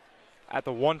Central. At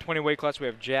the 120 weight class, we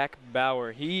have Jack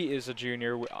Bauer. He is a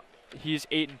junior. He's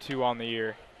 8-2 on the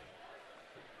year.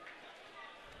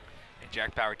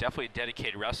 Jack Bauer, definitely a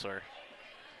dedicated wrestler.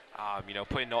 You know,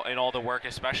 putting in all the work,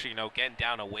 especially, you know, getting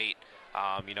down a weight.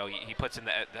 You know, he puts in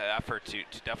the effort to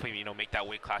definitely, you know, make that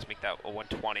weight class, make that a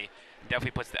 120.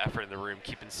 Definitely puts the effort in the room,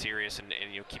 keeping serious and,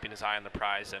 you know, keeping his eye on the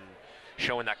prize and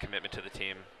showing that commitment to the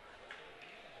team.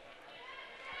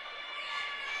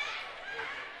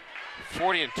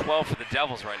 40-12 for the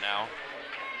Devils right now.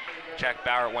 Jack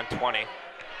Bauer at 120.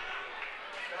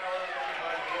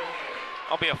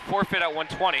 I'll be a forfeit at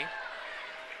 120.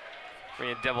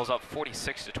 Bringing the Devils up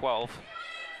 46-12.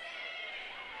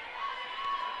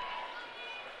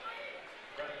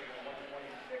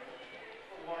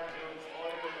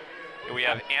 Here we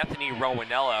have Anthony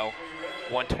Romanello,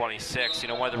 126. You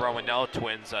know, one of the Romanello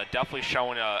twins, definitely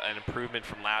showing an improvement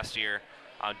from last year.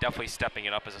 Definitely stepping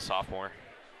it up as a sophomore.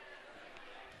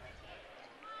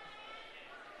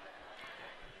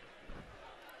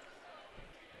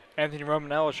 Anthony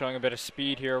Romanello showing a bit of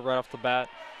speed here right off the bat.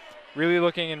 Really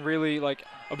looking and really like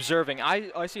observing.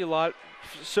 I see a lot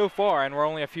so far, and we're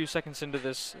only a few seconds into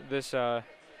this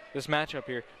matchup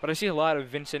here. But I see a lot of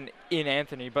Vincent in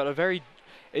Anthony, but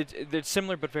it's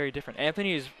similar but very different.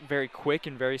 Anthony is very quick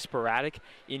and very sporadic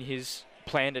in his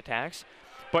planned attacks,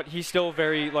 but he's still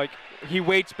very he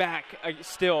waits back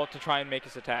still to try and make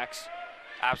his attacks.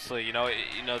 Absolutely, you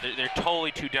know, they're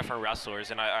totally two different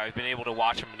wrestlers, and I've been able to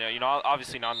watch them. You know,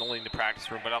 obviously not only in the practice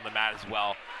room, but on the mat as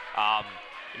well.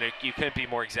 You know, you couldn't be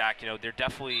more exact. You know, they're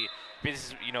definitely, this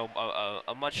is, you know,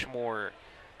 a much more,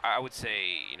 I would say,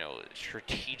 you know,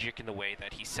 strategic in the way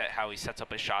that how he sets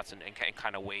up his shots and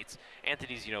kind of waits.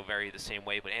 Anthony's, you know, very the same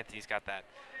way, but Anthony's got that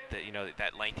you know,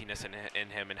 that lengthiness in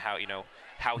him, and how, you know,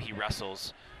 how he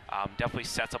wrestles. Definitely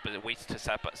sets up, waits to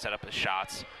set up his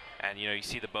shots. And, you know, you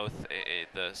see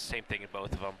the same thing in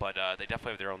both of them, but they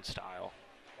definitely have their own style.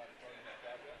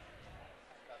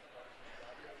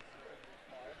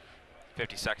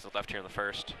 50 seconds left here in the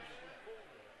first.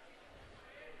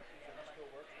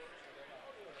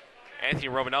 Anthony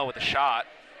Romanello with a shot.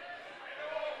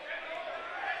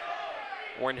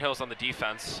 Warren Hills on the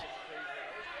defense.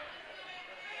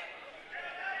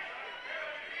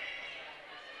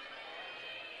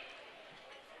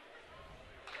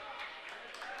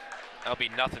 That'll be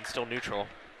nothing, still neutral.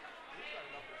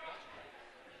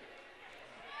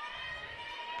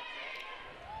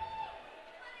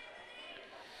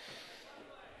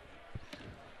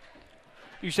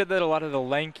 You said that a lot of the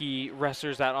lanky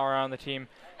wrestlers that are on the team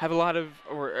have a lot of,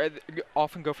 or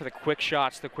often go for the quick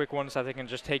shots, the quick ones that they can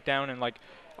just take down and like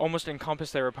almost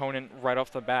encompass their opponent right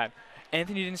off the bat.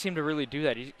 Anthony didn't seem to really do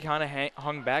that. He kind of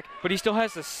hung back, but he still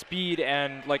has the speed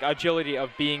and like agility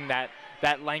of being that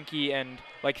lanky and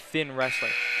like thin wrestler.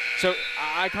 So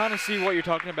I kind of see what you're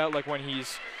talking about, like when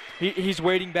he's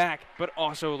waiting back, but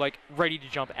also like ready to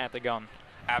jump at the gun.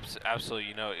 Absolutely,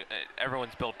 you know,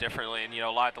 everyone's built differently, and, you know,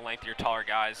 a lot of the lengthier, taller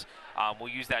guys will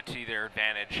use that to their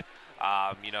advantage.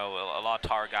 You know, a lot of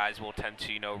taller guys will tend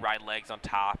to, you know, ride legs on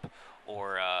top,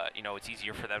 or, you know, it's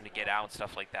easier for them to get out and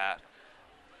stuff like that.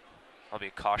 I'll be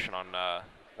a caution on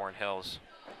Warren Hills.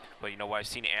 But, you know, what I've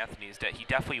seen Anthony is that he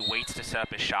definitely waits to set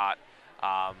up his shot.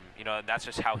 You know, that's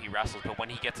just how he wrestles. But when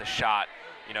he gets a shot,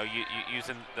 you know,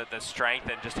 using the strength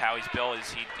and just how he's built,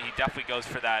 he definitely goes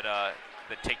for that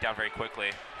the takedown very quickly.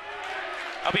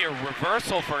 That'll be a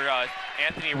reversal for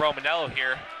Anthony Romanello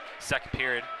here, second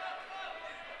period.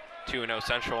 2-0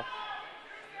 Central.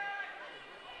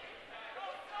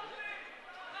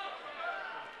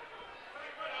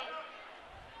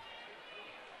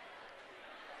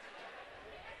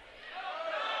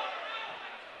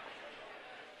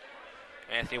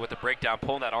 Anthony with the breakdown,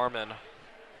 pulling that arm in.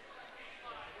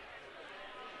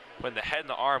 Putting the head in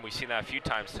the arm, we've seen that a few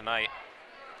times tonight.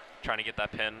 Trying to get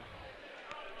that pin.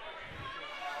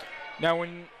 Now,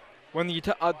 when the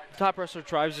top wrestler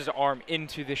drives his arm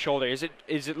into the shoulder, is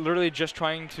it literally just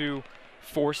trying to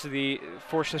force the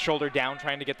shoulder down,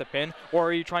 trying to get the pin, or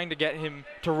are you trying to get him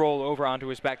to roll over onto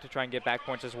his back to try and get back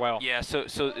points as well? Yeah. So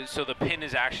the pin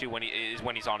is actually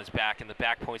when he's on his back, and the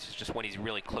back points is just when he's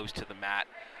really close to the mat,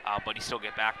 but he still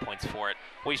get back points for it.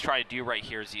 What he's trying to do right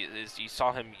here is you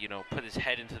saw him, you know, put his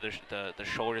head into the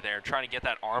shoulder there, trying to get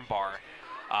that arm bar.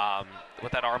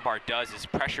 What that arm bar does is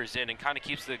pressures in and kind of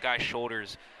keeps the guy's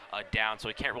shoulders down, so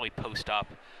he can't really post up.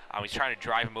 He's trying to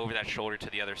drive him over that shoulder to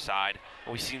the other side.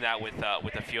 And we've seen that with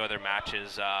a few other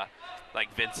matches,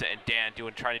 like Vincent and Dan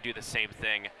trying to do the same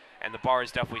thing. And the bar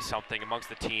is definitely something amongst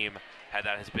the team that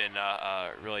has been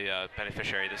really a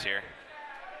beneficiary this year.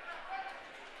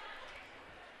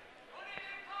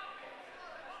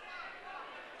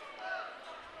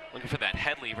 Looking for that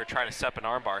head lever, trying to set up an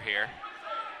arm bar here.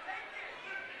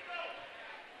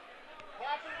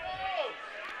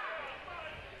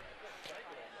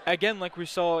 again, like we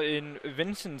saw in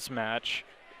Vincent's match,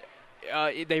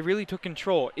 they really took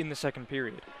control in the second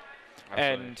period.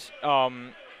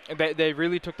 Absolutely. And they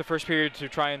really took the first period to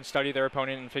try and study their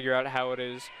opponent and figure out how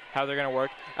they're going to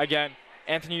work. Again,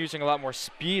 Anthony using a lot more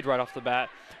speed right off the bat,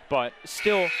 but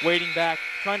still waiting back,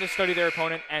 trying to study their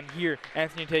opponent, and here,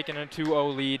 Anthony taking a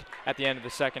 2-0 lead at the end of the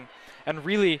second, and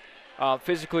really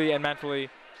physically and mentally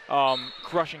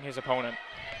crushing his opponent.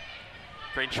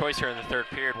 Great choice here in the third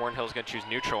period. Warren Hill's going to choose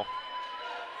neutral.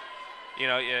 You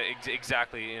know, yeah,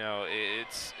 exactly. You know,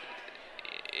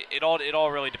 it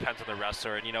all really depends on the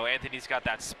wrestler, and you know, Anthony's got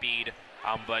that speed,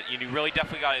 but you really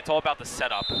definitely got. It's all about the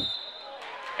setup.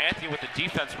 Anthony with the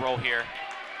defense role here.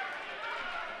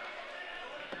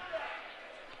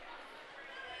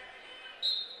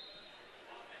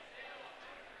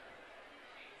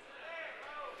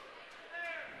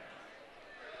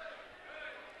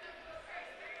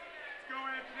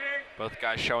 Both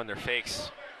guys showing their fakes.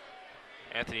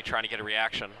 Anthony trying to get a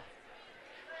reaction.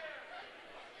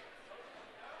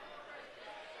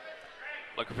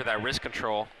 Looking for that wrist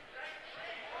control.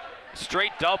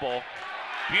 Straight double.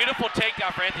 Beautiful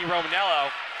takedown for Anthony Romanello.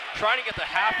 Trying to get the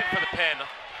half in for the pin.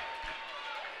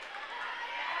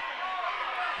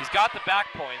 He's got the back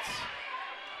points.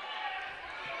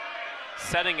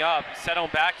 Setting up,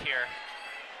 settling back here.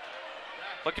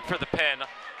 Looking for the pin.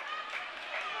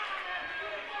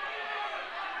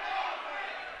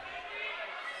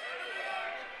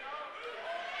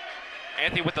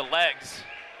 Anthony with the legs.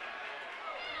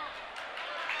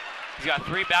 He's got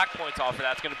 3 back points off of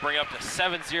that. It's going to bring up to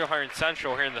 7-0 Hunterdon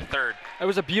Central here in the third. It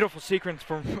was a beautiful sequence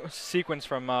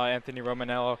from Anthony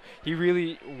Romanello. He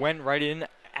really went right in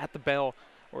at the bell,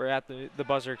 or at the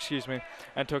buzzer, excuse me,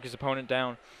 and took his opponent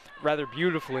down rather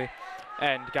beautifully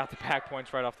and got the back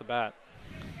points right off the bat.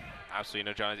 Absolutely, you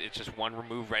know, John, it's just one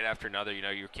move right after another. You know,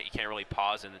 you can't really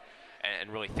pause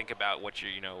and really think about what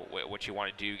what you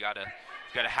want to do. You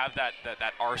gotta have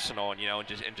that arsenal, and you know, and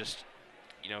just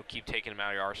you know, keep taking them out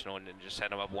of your arsenal and just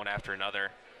set them up one after another.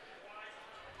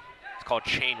 It's called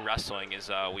chain wrestling.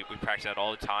 We practice that all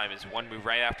the time. Is one move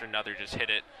right after another, just hit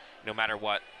it, no matter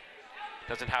what.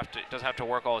 Doesn't have to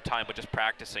work all the time, but just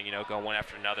practicing, you know, going one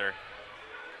after another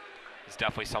is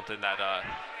definitely something that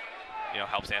you know,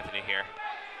 helps Anthony here.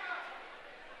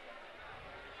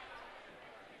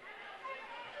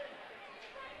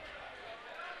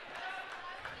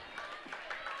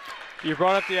 You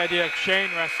brought up the idea of chain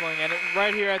wrestling, and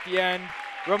right here at the end,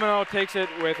 Romanello takes it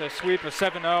with a sweep of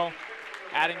 7-0,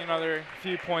 adding another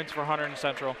few points for Hunterdon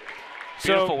Central.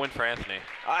 Beautiful win for Anthony.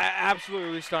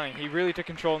 Absolutely stunning. He really took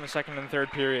control in the second and third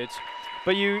periods.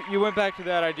 But you went back to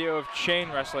that idea of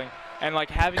chain wrestling and like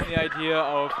having the idea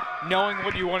of knowing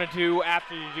what you want to do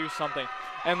after you do something.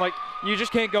 And like you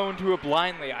just can't go into it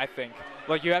blindly, I think.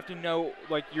 Like you have to know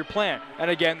like your plan. And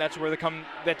again, that's where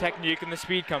the technique and the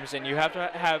speed comes in. You have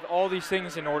to have all these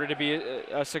things in order to be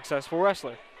a successful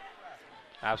wrestler.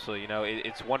 Absolutely. You know,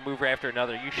 it's one move right after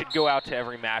another. You should go out to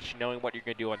every match knowing what you're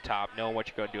going to do on top, knowing what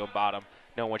you're going to do on bottom,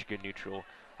 knowing what you're going to neutral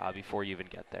before you even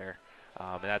get there.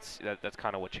 And that's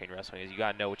kind of what chain wrestling is. You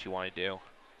got to know what you want to do.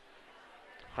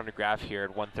 Hunter Graf here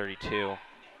at 132.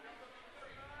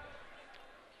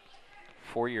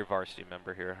 4-year varsity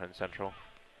member here at Hunterdon Central.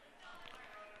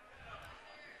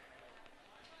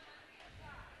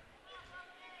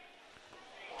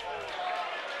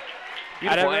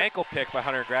 Beautiful ankle pick by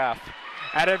Hunter Graf.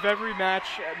 Out of every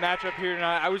matchup here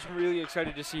tonight, I was really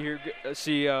excited to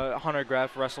see Hunter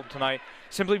Graf wrestle tonight,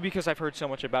 simply because I've heard so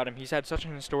much about him. He's had such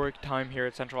an historic time here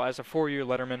at Central as a 4-year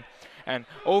letterman, and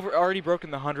already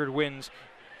broken the 100 wins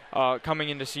coming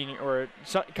into senior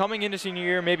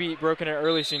year, maybe broken it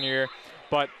early senior year,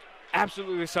 but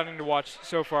absolutely stunning to watch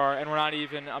so far, and we're not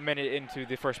even a minute into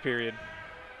the first period.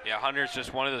 Yeah, Hunter's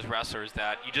just one of those wrestlers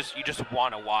that you just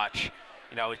want to watch.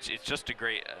 You know, it's just a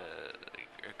great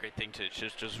thing to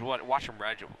just watch him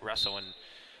wrestle and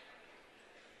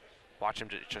watch him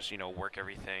to just, you know, work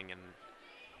everything, and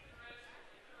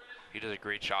he does a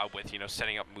great job with, you know,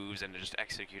 setting up moves and just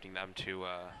executing them to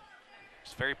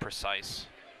it's very precise.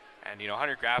 And you know,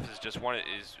 Hunter Graf is just one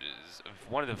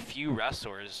of the few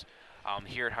wrestlers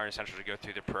here at Hunterdon Central to go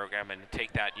through the program and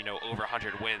take that, you know, over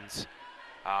 100 wins.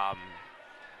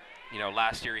 You know,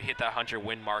 last year he hit that 100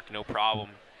 win mark no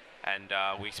problem. And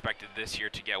we expected this year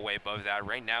to get way above that.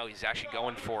 Right now, he's actually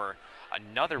going for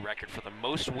another record for the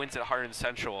most wins at Hunterdon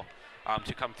Central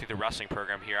to come through the wrestling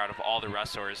program here out of all the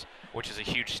wrestlers, which is a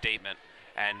huge statement.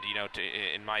 And, you know,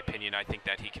 in my opinion, I think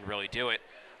that he can really do it.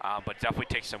 But definitely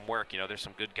takes some work. You know, there's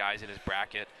some good guys in his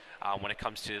bracket. When it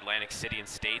comes to Atlantic City and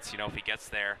States, you know, if he gets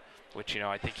there, which, you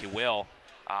know, I think he will,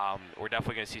 we're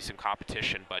definitely going to see some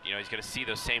competition. But he's going to see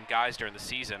those same guys during the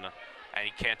season, and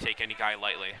he can't take any guy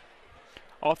lightly.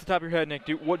 Off the top of your head, Nick,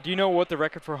 do you know what the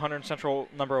record for Hunterdon Central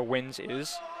number of wins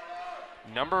is?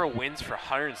 Number of wins for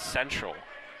Hunterdon Central.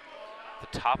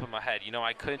 The top of my head,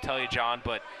 I couldn't tell you, John,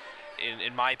 but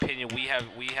in my opinion, we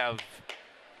have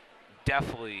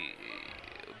definitely,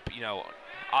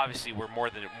 obviously we're more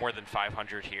than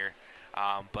 500 here,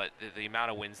 but the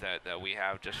amount of wins that we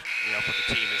have just for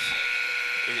the team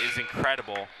is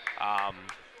incredible.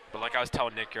 But like I was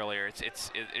telling Nick earlier,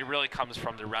 it really comes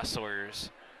from the wrestlers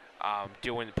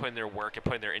putting their work and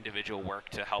putting their individual work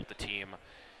to help the team.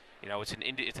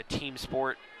 It's a team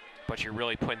sport, but you're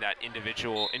really putting that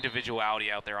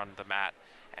individuality out there on the mat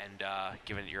and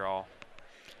giving it your all.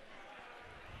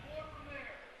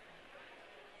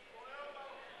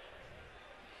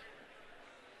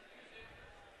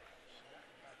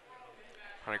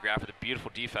 Hunter Graff with a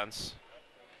beautiful defense,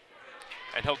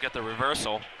 and he'll get the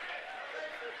reversal.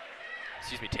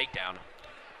 Takedown.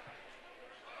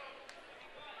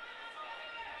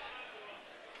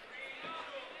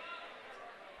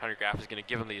 Hunter Graff is going to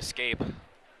give him the escape.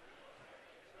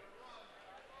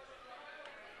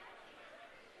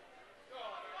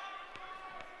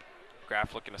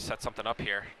 Graff looking to set something up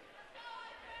here.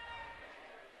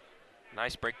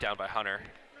 Nice breakdown by Hunter.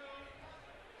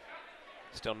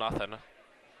 Still nothing.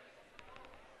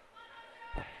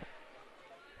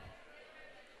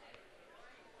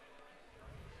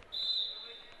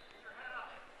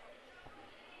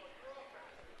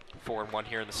 Four and one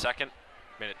here in the second,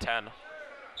 minute 10.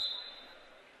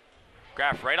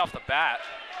 Graff right off the bat.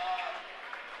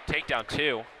 Takedown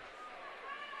 2.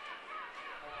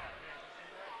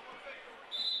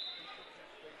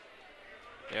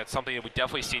 Yeah, it's something that we've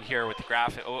definitely seen here with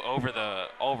Graff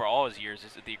over all his years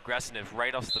is the aggressiveness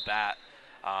right off the bat,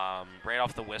 right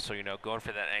off the whistle. Going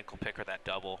for that ankle pick or that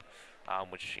double,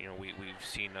 which we've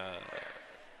seen a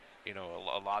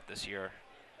lot this year.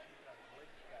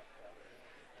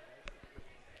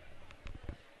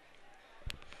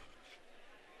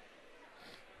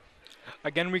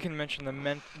 Again, we can mention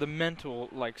the mental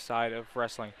side of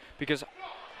wrestling, because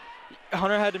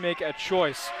Hunter had to make a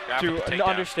choice to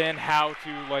understand how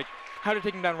to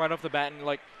take him down right off the bat and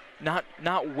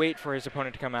not wait for his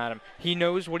opponent to come at him. He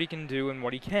knows what he can do and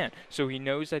what he can't. So he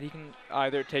knows that he can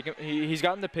either take him. He's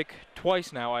gotten the pick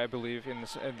twice now, I believe, in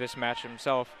this match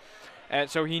himself.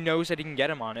 And so he knows that he can get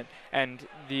him on it, and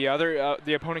the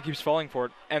opponent keeps falling for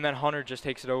it, and then Hunter just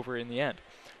takes it over in the end.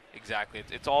 Exactly.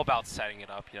 It's all about setting it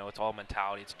up. It's all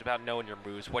mentality. It's about knowing your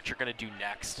moves, what you're going to do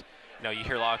next. You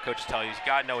hear a lot of coaches tell you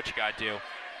got to know what you got to do.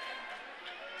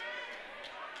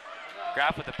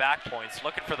 Graff with the back points,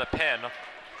 looking for the pin.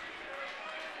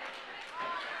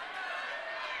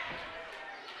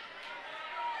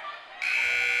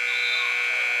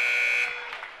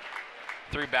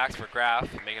 Three backs for Graff,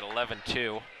 make it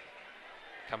 11-2.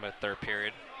 Coming to third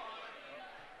period.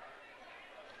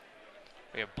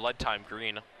 We have blood time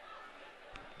green.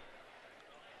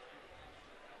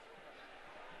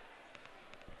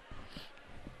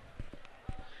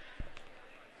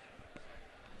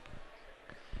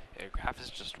 Yeah, Graff is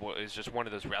just one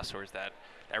of those wrestlers that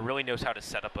really knows how to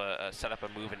set up a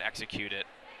move and execute it,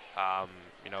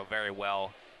 very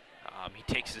well. He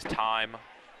takes his time,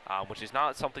 which is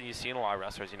not something you see in a lot of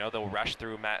wrestlers. They'll rush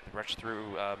through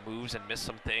moves and miss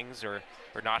some things, or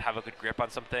not have a good grip on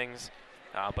some things.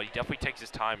 But he definitely takes his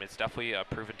time. It's definitely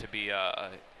proven to be a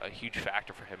huge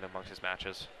factor for him amongst his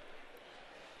matches.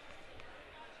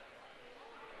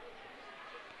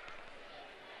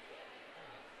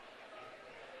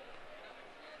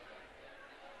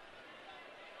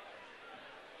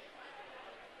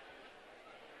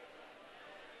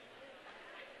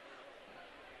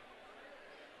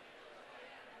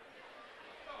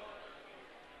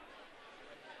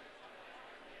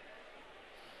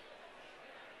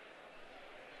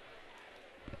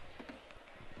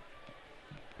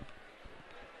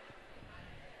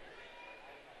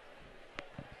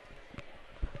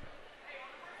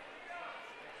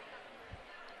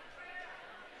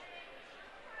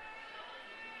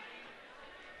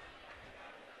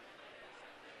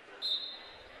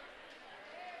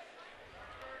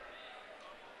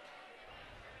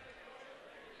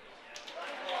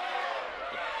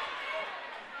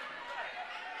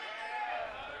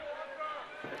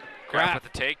 Graff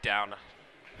with the takedown.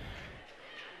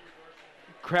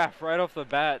 Graff right off the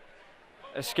bat,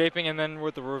 escaping and then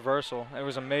with the reversal. It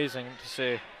was amazing to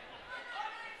see.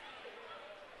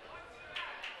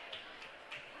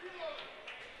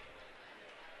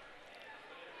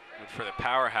 Good for the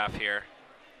power half here.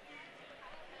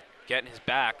 Getting his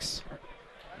backs.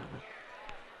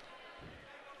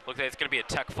 Looks like it's going to be a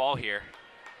tech fall here.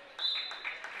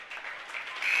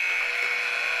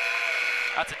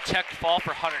 That's a tech fall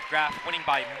for Hunter Graff, winning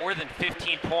by more than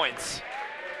 15 points.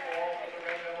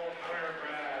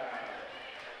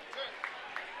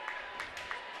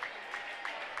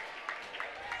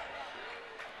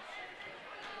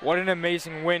 What an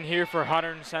amazing win here for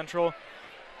Hunterdon Central.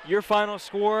 Your final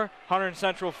score, Hunterdon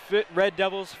Central Red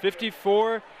Devils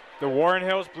 54, the Warren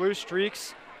Hills Blue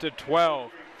Streaks to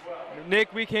 12.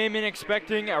 Nick, we came in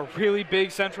expecting a really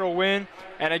big Central win,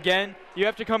 and again, you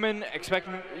have to come in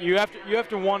expecting you have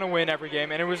to want to win every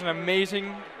game, and it was an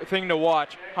amazing thing to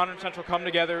watch Hunterdon Central come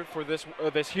together for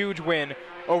this huge win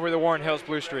over the Warren Hills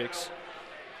Blue Streaks.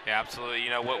 Yeah, absolutely. You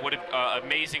know, what an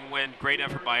amazing win, great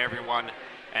effort by everyone,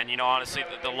 and you know, honestly,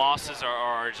 the losses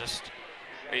are just,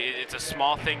 it's a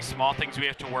small things we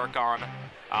have to work on.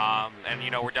 And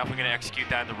you know, we're definitely going to execute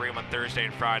that in the room on Thursday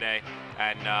and Friday,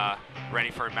 and ready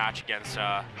for a match against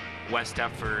West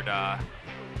Deptford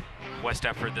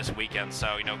this weekend.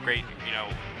 So you know, great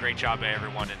job by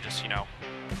everyone, and just, you know,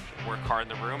 work hard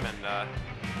in the room and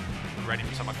ready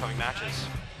for some upcoming matches.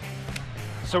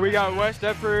 So we got West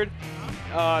Deptford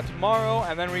tomorrow,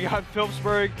 and then we got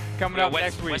Phillipsburg coming up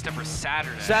next week. West Deptford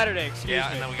Saturday. Saturday, excuse me.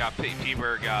 Yeah, and then we got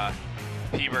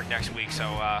Peaburg next week.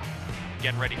 So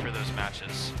getting ready for those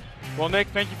matches. Well, Nick,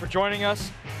 thank you for joining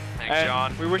us. Thanks, and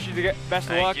John. We wish you the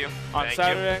best of luck on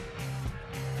Saturday.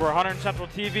 For Hunterdon Central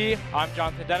TV, I'm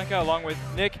Jonathan Denica along with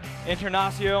Nick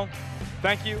Internacio.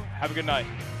 Thank you. Have a good night.